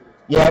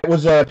 Yeah, it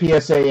was a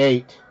PSA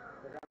 8.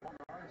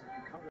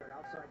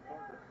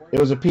 It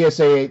was a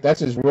PSA 8. That's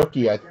his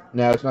rookie.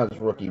 No, it's not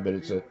his rookie, but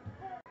it's a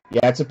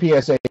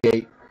PSA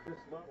 8.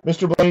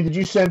 Mr. Blaine, did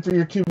you send for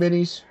your 2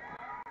 minis?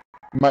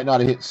 You might not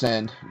have hit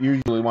send. You're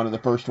usually one of the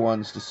first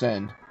ones to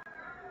send.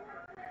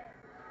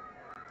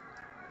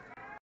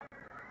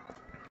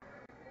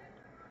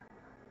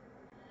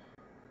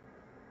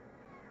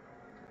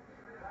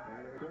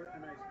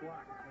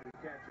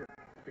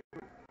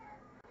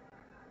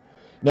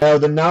 No,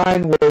 the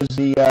 9 was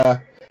the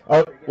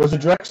was a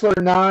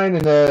Drexler 9,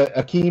 and the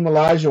Akeem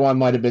Elijah one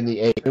might have been the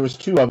 8. There was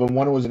 2 of them.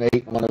 One was an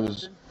 8, and one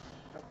was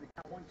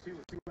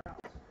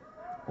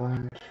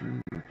 1,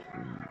 2, 3,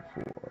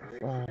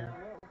 4, 5.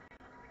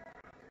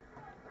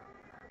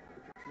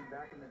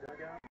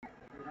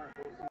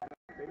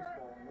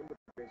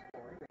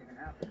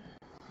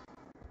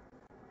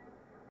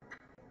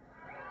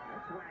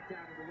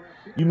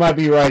 You might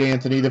be right,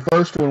 Anthony. The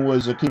first one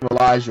was Akeem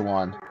Elijah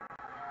one.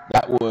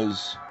 That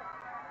was.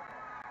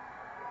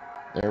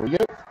 There we go.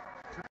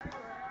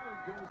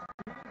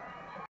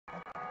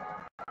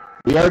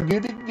 We are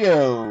good to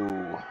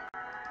go.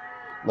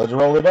 Let's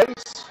roll the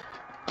dice.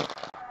 Oh,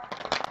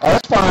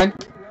 that's fine.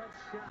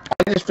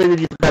 I just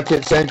figured you forgot to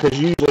hit send because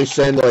you usually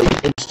send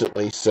like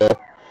instantly. So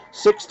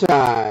 6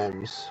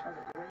 times.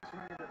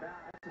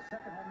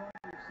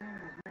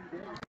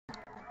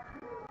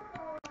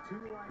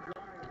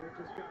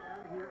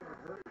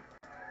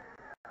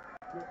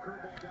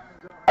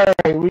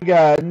 Alright, we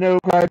got No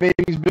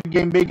Crybabies,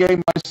 Big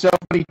Game, myself,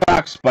 Buddy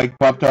Fox, Spike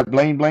Pop-Tart,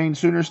 Blaine,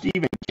 Sooner,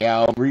 Steven,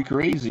 Calvary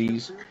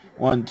Crazies.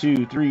 1,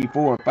 2, 3,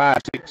 4, 5,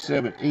 6,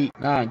 7, 8,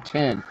 9,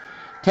 10.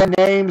 10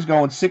 names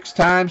going 6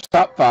 times,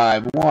 top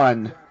 5.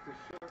 1,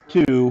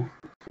 2,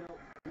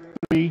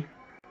 3,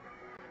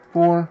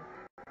 4,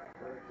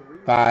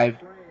 5.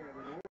 This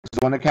is the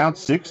one that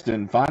counts 6th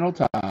and final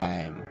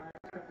time.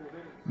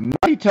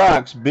 Money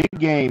Talks, Big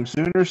Game,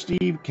 Sooner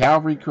Steve,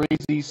 Calvary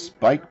Crazies,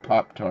 Spike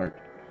Pop-Tart.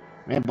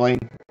 Man, Blaine,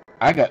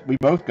 we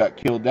both got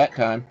killed that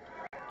time.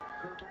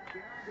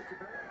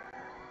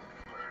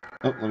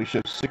 Oh, let me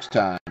show 6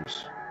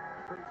 times.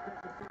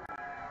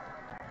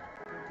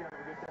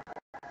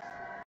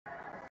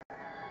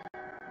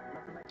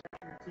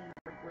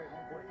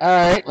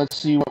 Alright, let's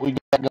see what we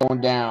got going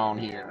down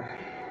here.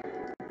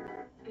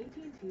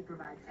 AT&T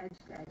provides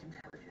edge-to-edge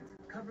intelligence,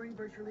 covering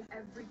virtually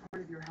every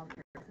part of your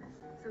healthcare business.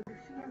 So if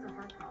she has a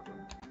heart problem,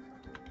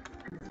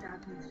 and the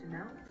staff needs to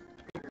know,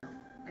 they know.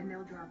 And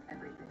they'll drop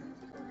everything.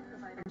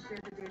 And share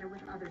the data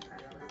with other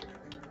specialists.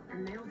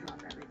 And they'll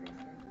drop everything.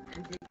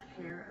 And take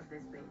care of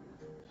this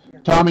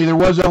baby. Tommy, there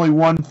was only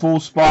 1 full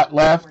spot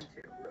left.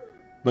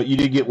 But you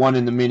did get 1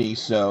 in the mini,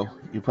 so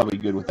you're probably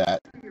good with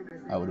that,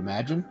 I would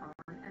imagine.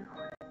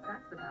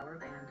 That's the power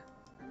of and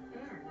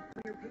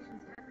when your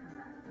patient's test comes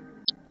back.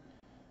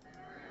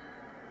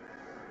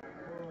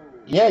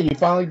 Yeah, you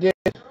finally did.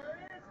 If you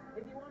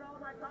want all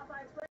my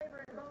Popeye's flavor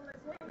and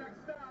boneless wing,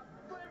 next stop,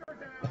 Flavor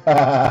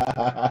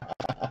Town.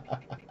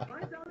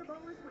 $5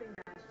 boneless wing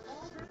dash.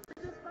 All this for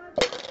just $5.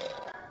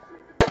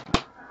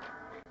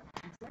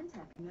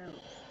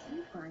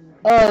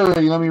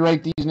 Alrighty, let me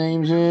write these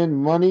names in.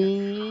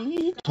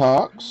 Money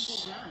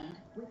Talks.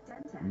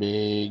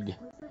 Big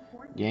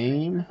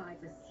Game.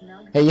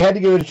 Hey, you had to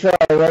give it a try,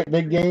 right,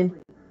 Big Game?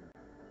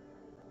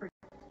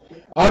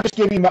 I'll just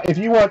give you my, if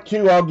you want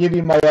 2, I'll give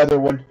you my other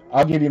one.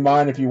 I'll give you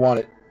mine if you want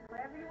it.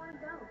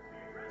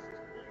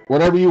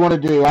 Whatever you want to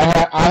do. I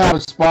have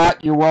a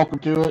spot. You're welcome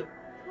to it.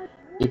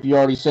 If you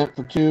already sent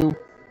for 2.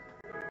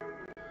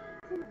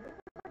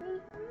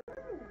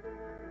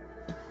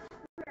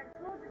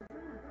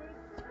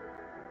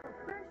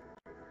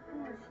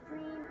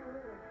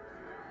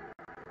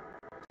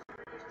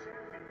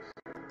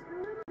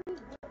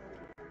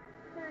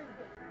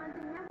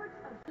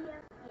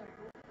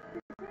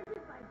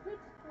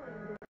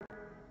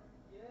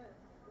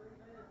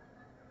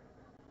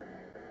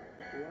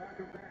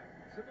 Welcome back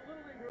to the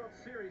Little League World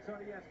Series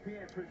on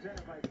ESPN,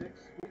 presented by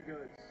Dick's Sweet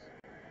Goods.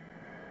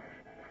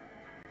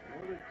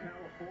 Northern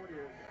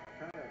California is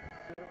trying to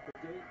set up the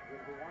date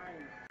with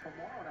Hawaii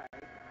tomorrow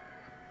night.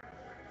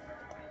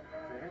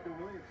 They head to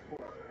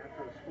Williamsport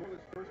after a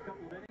scoreless first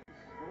couple of innings.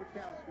 North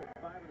Cal scored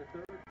 5 in the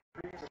 3rd,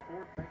 3 in the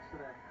 4th, thanks to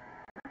that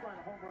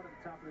home run at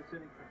the top of this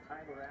inning from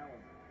Tyler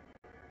Allen.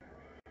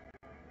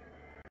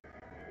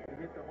 He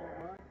hit the home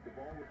run. The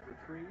ball was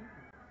retrieved.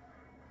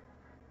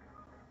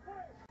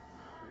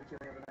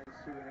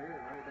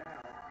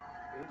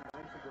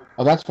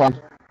 Oh, that's fine.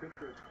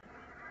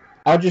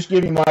 I'll just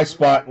give you my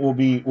spot. We'll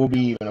be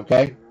even,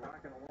 okay?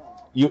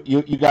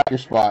 You got your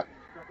spot.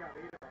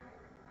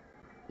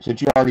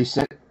 Since you already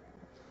sent.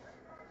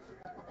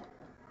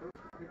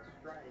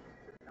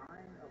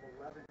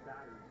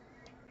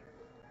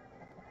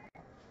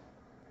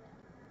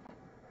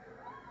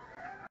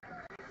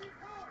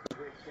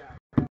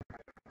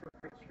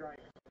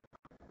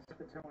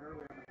 telling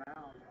early on the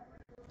mound.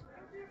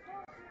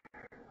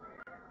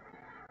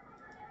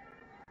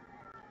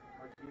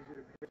 Much easier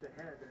to pitch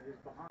ahead than it is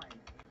behind.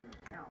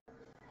 Count.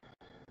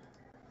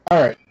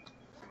 All right.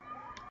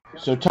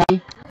 So,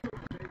 Tommy.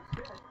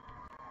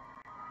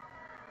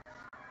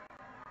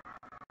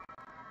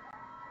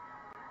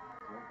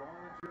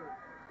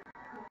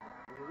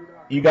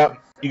 You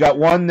got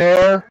one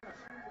there,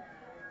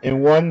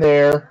 and one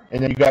there,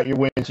 and then you got your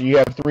win. So you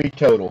have 3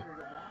 total.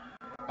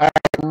 All right,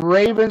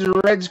 Ravens,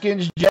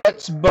 Redskins,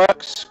 Jets,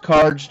 Bucks,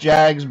 Cards,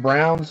 Jags,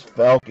 Browns,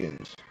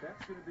 Falcons.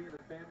 That's going to be in the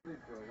family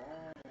for a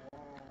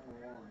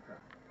long time.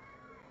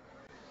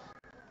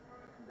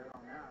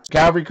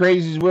 Calvary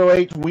Crazies, Will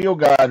H, Wheel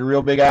God,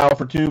 Real Big Al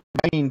for 2,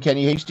 Blaine,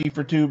 Kenny Hasty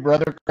for 2,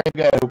 Brother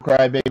Craig, O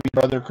Crybaby,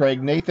 Brother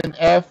Craig, Nathan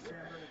F,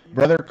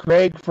 Brother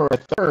Craig for a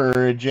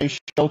 3rd, Jay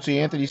Schultz,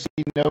 Anthony C,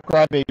 No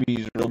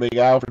Crybabies, Real Big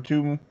Al for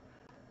 2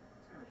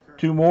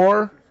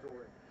 more,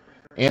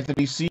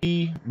 Anthony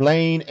C,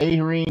 Blaine,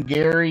 Ahreen,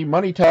 Gary,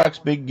 Money Talks,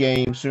 Big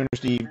Game, Sooner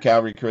Steve,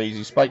 Calvary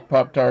Crazy, Spike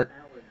Pop Tart,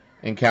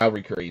 and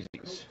Calvary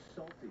Crazies.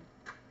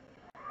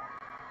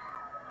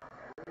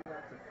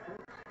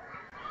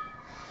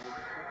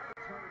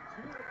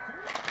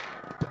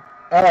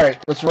 All right,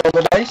 let's roll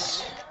the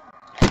dice.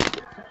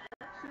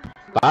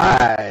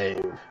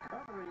 5.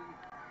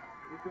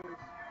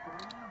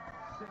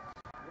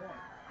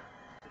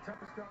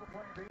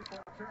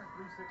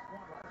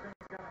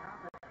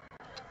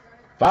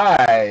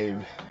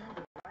 5.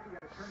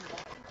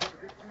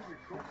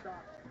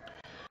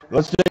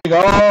 Let's take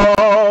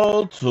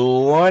all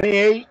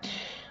 28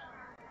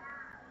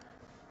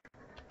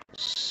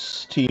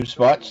 team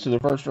spots to the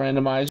first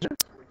randomizer.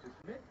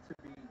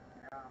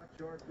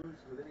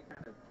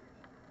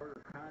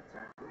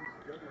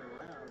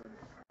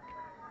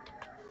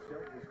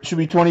 Should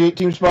be 28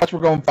 team spots. We're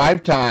going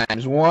 5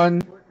 times.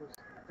 1,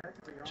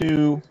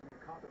 2,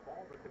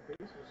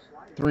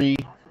 3,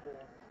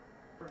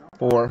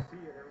 4,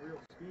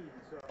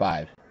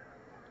 5.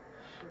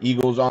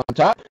 Eagles on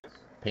top,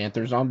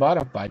 Panthers on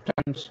bottom, 5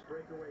 times.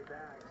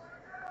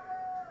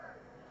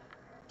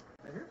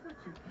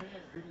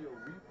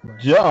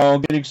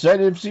 Don't get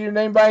excited to see your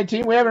name by a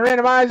team. We haven't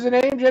randomized the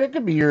names yet. It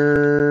could be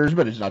yours,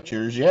 but it's not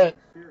yours yet.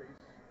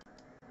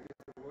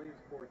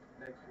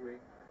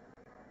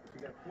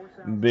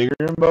 Bigger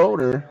and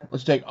bolder.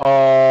 Let's take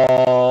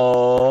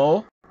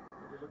all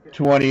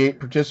 28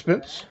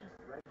 participants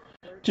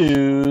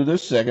to the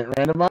second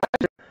randomizer.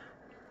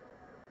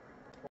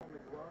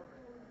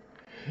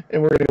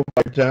 And we're going to go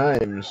 5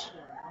 times.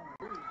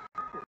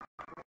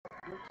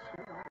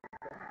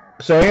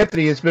 So,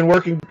 Anthony, it's been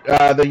working.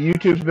 The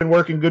YouTube's been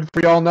working good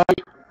for you all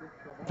night.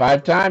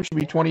 5 times should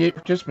be 28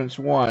 participants.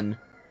 1,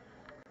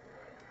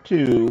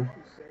 2,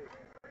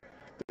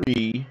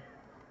 3,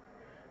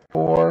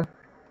 4.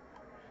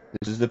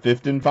 This is the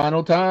 5th and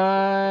final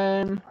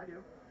time.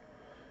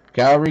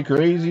 Calvary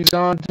Crazies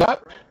on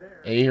top.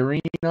 Ahreen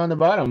on the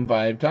bottom,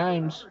 5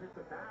 times.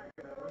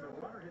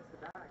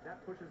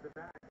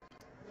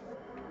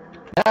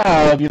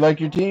 Now, if you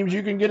like your teams,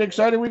 you can get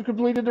excited. We've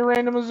completed the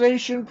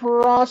randomization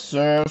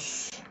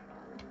process.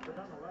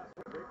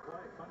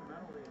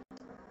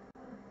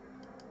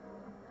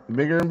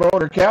 Bigger and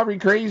bolder. Calvary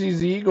Crazies,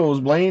 the Eagles.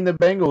 Blaine, the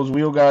Bengals.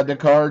 Wheel God, the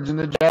Cards, and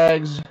the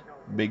Jags.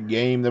 Big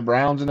Game, the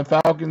Browns and the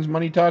Falcons.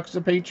 Money Talks,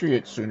 the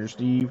Patriots. Sooner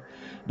Steve,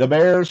 the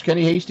Bears.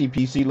 Kenny Hasty,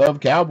 PC Love,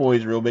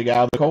 Cowboys. Real Big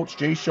Al, the Colts.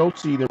 Jay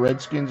Schultz, the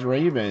Redskins,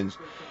 Ravens.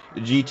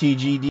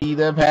 GTGD,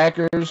 the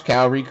Packers.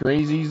 Calvary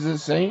Crazies, the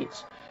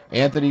Saints.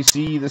 Anthony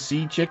C, the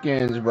Sea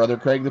Chickens. Brother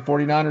Craig, the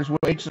 49ers. Will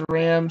H, the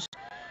Rams.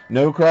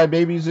 No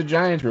Crybabies, the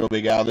Giants. Real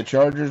Big Al, the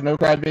Chargers. No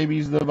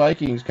Crybabies, the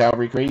Vikings.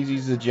 Calvary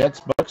Crazies, the Jets.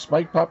 Bucks.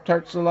 Spike Pop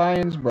Tarts, the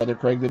Lions. Brother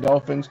Craig, the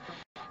Dolphins.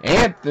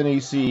 Anthony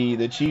C,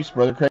 the Chiefs.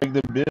 Brother Craig,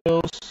 the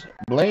Bills.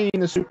 Blaine,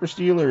 the Super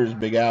Steelers.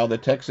 Big Al, the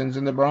Texans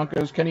and the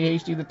Broncos. Kenny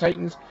Hasty, the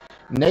Titans.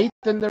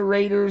 Nathan, the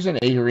Raiders. And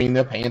Ahreen,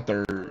 the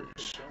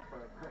Panthers.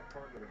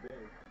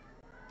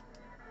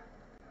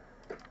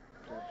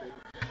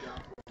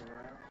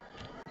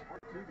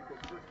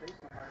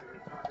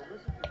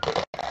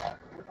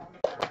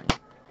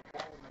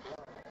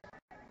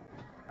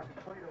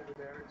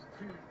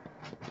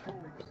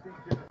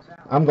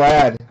 I'm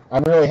glad.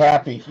 I'm really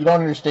happy. You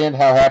don't understand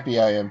how happy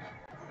I am.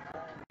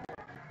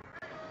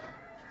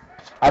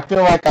 I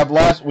feel like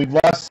we've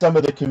lost some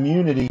of the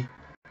community.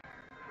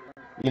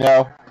 You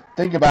know,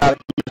 think about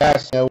it. You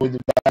guys, we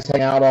guys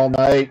hang out all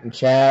night and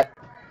chat.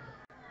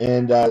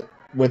 And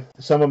with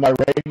some of my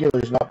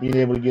regulars not being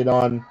able to get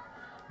on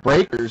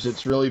breakers, it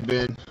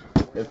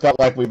felt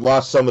like we've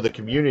lost some of the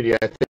community.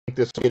 I think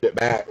this will get it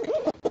back.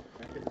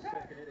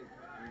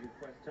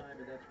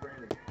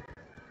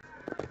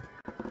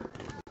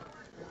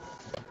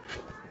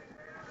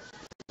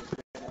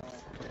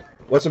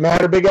 What's the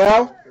matter, Big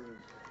Al?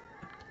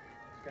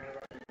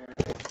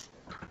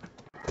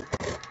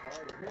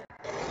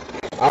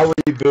 I'll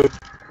reboot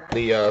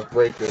the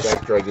breakers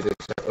after I get it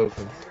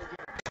open.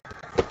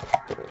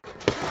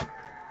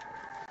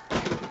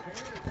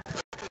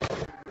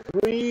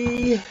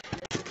 $3,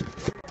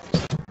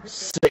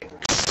 $6,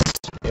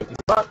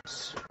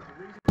 $50.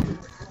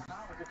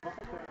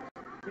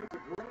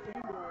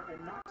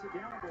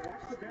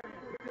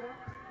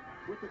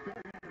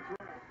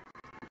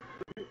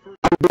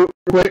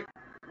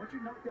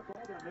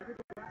 down. Never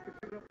go back and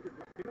pick up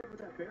with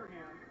that bare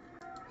hand.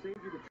 Save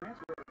you the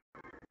transfer.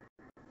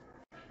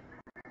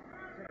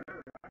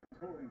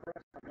 Totally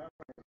impressed by that.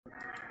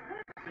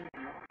 Seeing the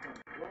offense.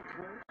 Well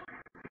played.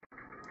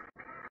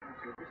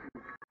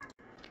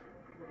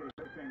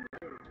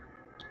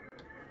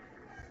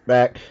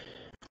 Back.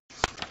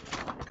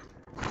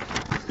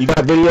 You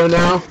got video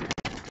now?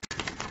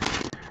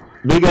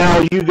 Big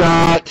Al, you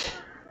got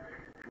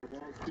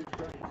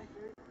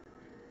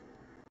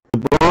the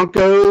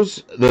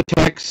Broncos, the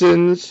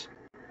Texans,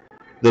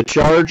 the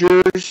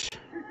Chargers,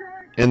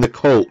 and the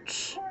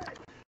Colts.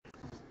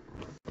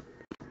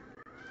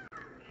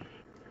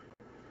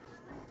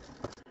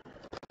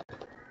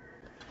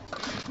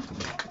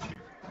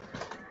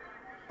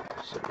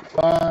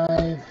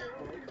 $5,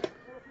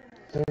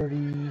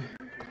 30,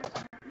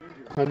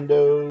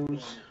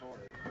 hundos.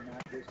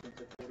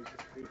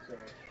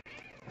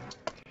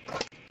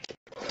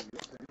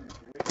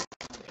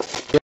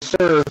 Yes,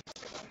 sir.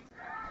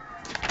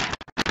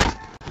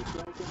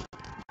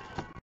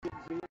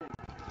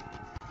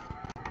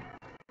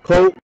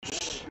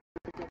 Colts,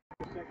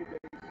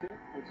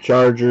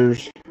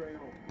 Chargers,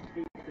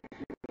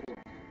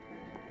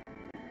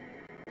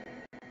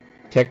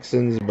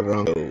 Texans,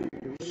 Broncos.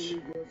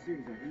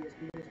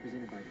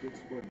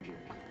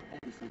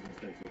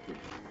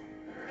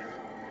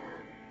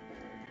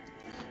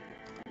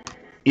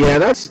 Yeah,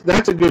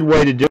 that's a good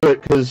way to do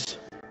it because,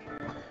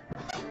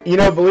 you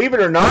know, believe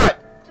it or not,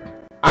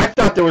 I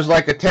thought there was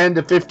like a 10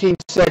 to 15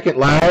 second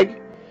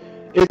lag.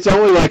 It's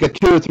only like a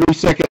 2 or 3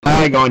 second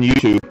lag on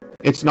YouTube.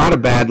 It's not a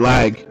bad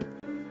lag.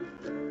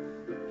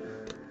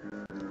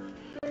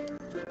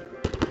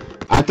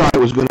 I thought it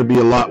was going to be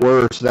a lot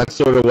worse. That's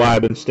sort of why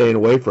I've been staying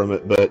away from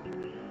it, but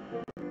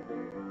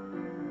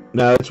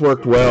no, it's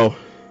worked well.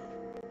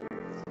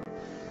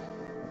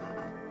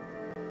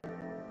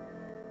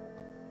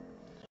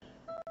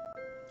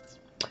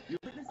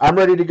 I'm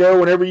ready to go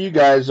whenever you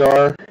guys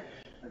are.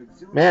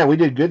 Man, we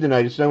did good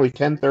tonight. It's only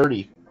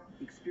 10:30.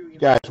 You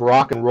guys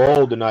rock and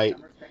roll tonight.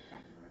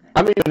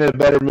 I'm even in a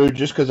better mood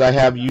just because I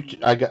have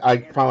YouTube.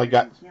 I finally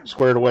got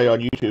squared away on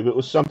YouTube. It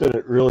was something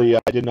that really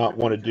I did not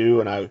want to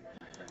do, and I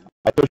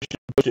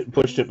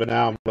pushed it, but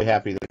now I'm really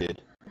happy that I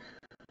did.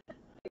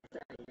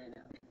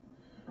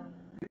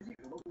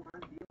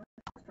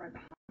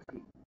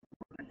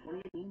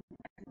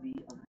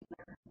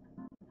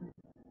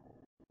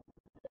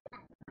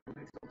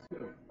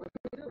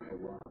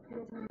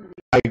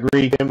 I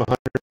agree, Tim, 100%.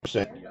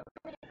 100%.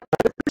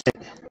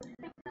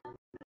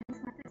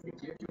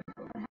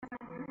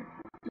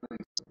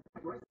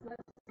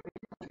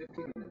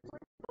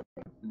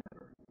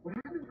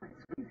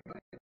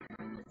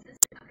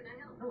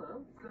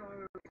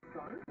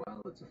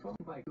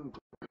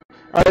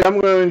 All right,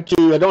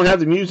 I don't have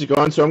the music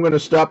on, so I'm going to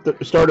start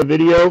a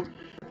video,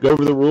 go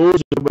over the rules.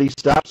 If nobody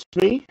stops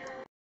me.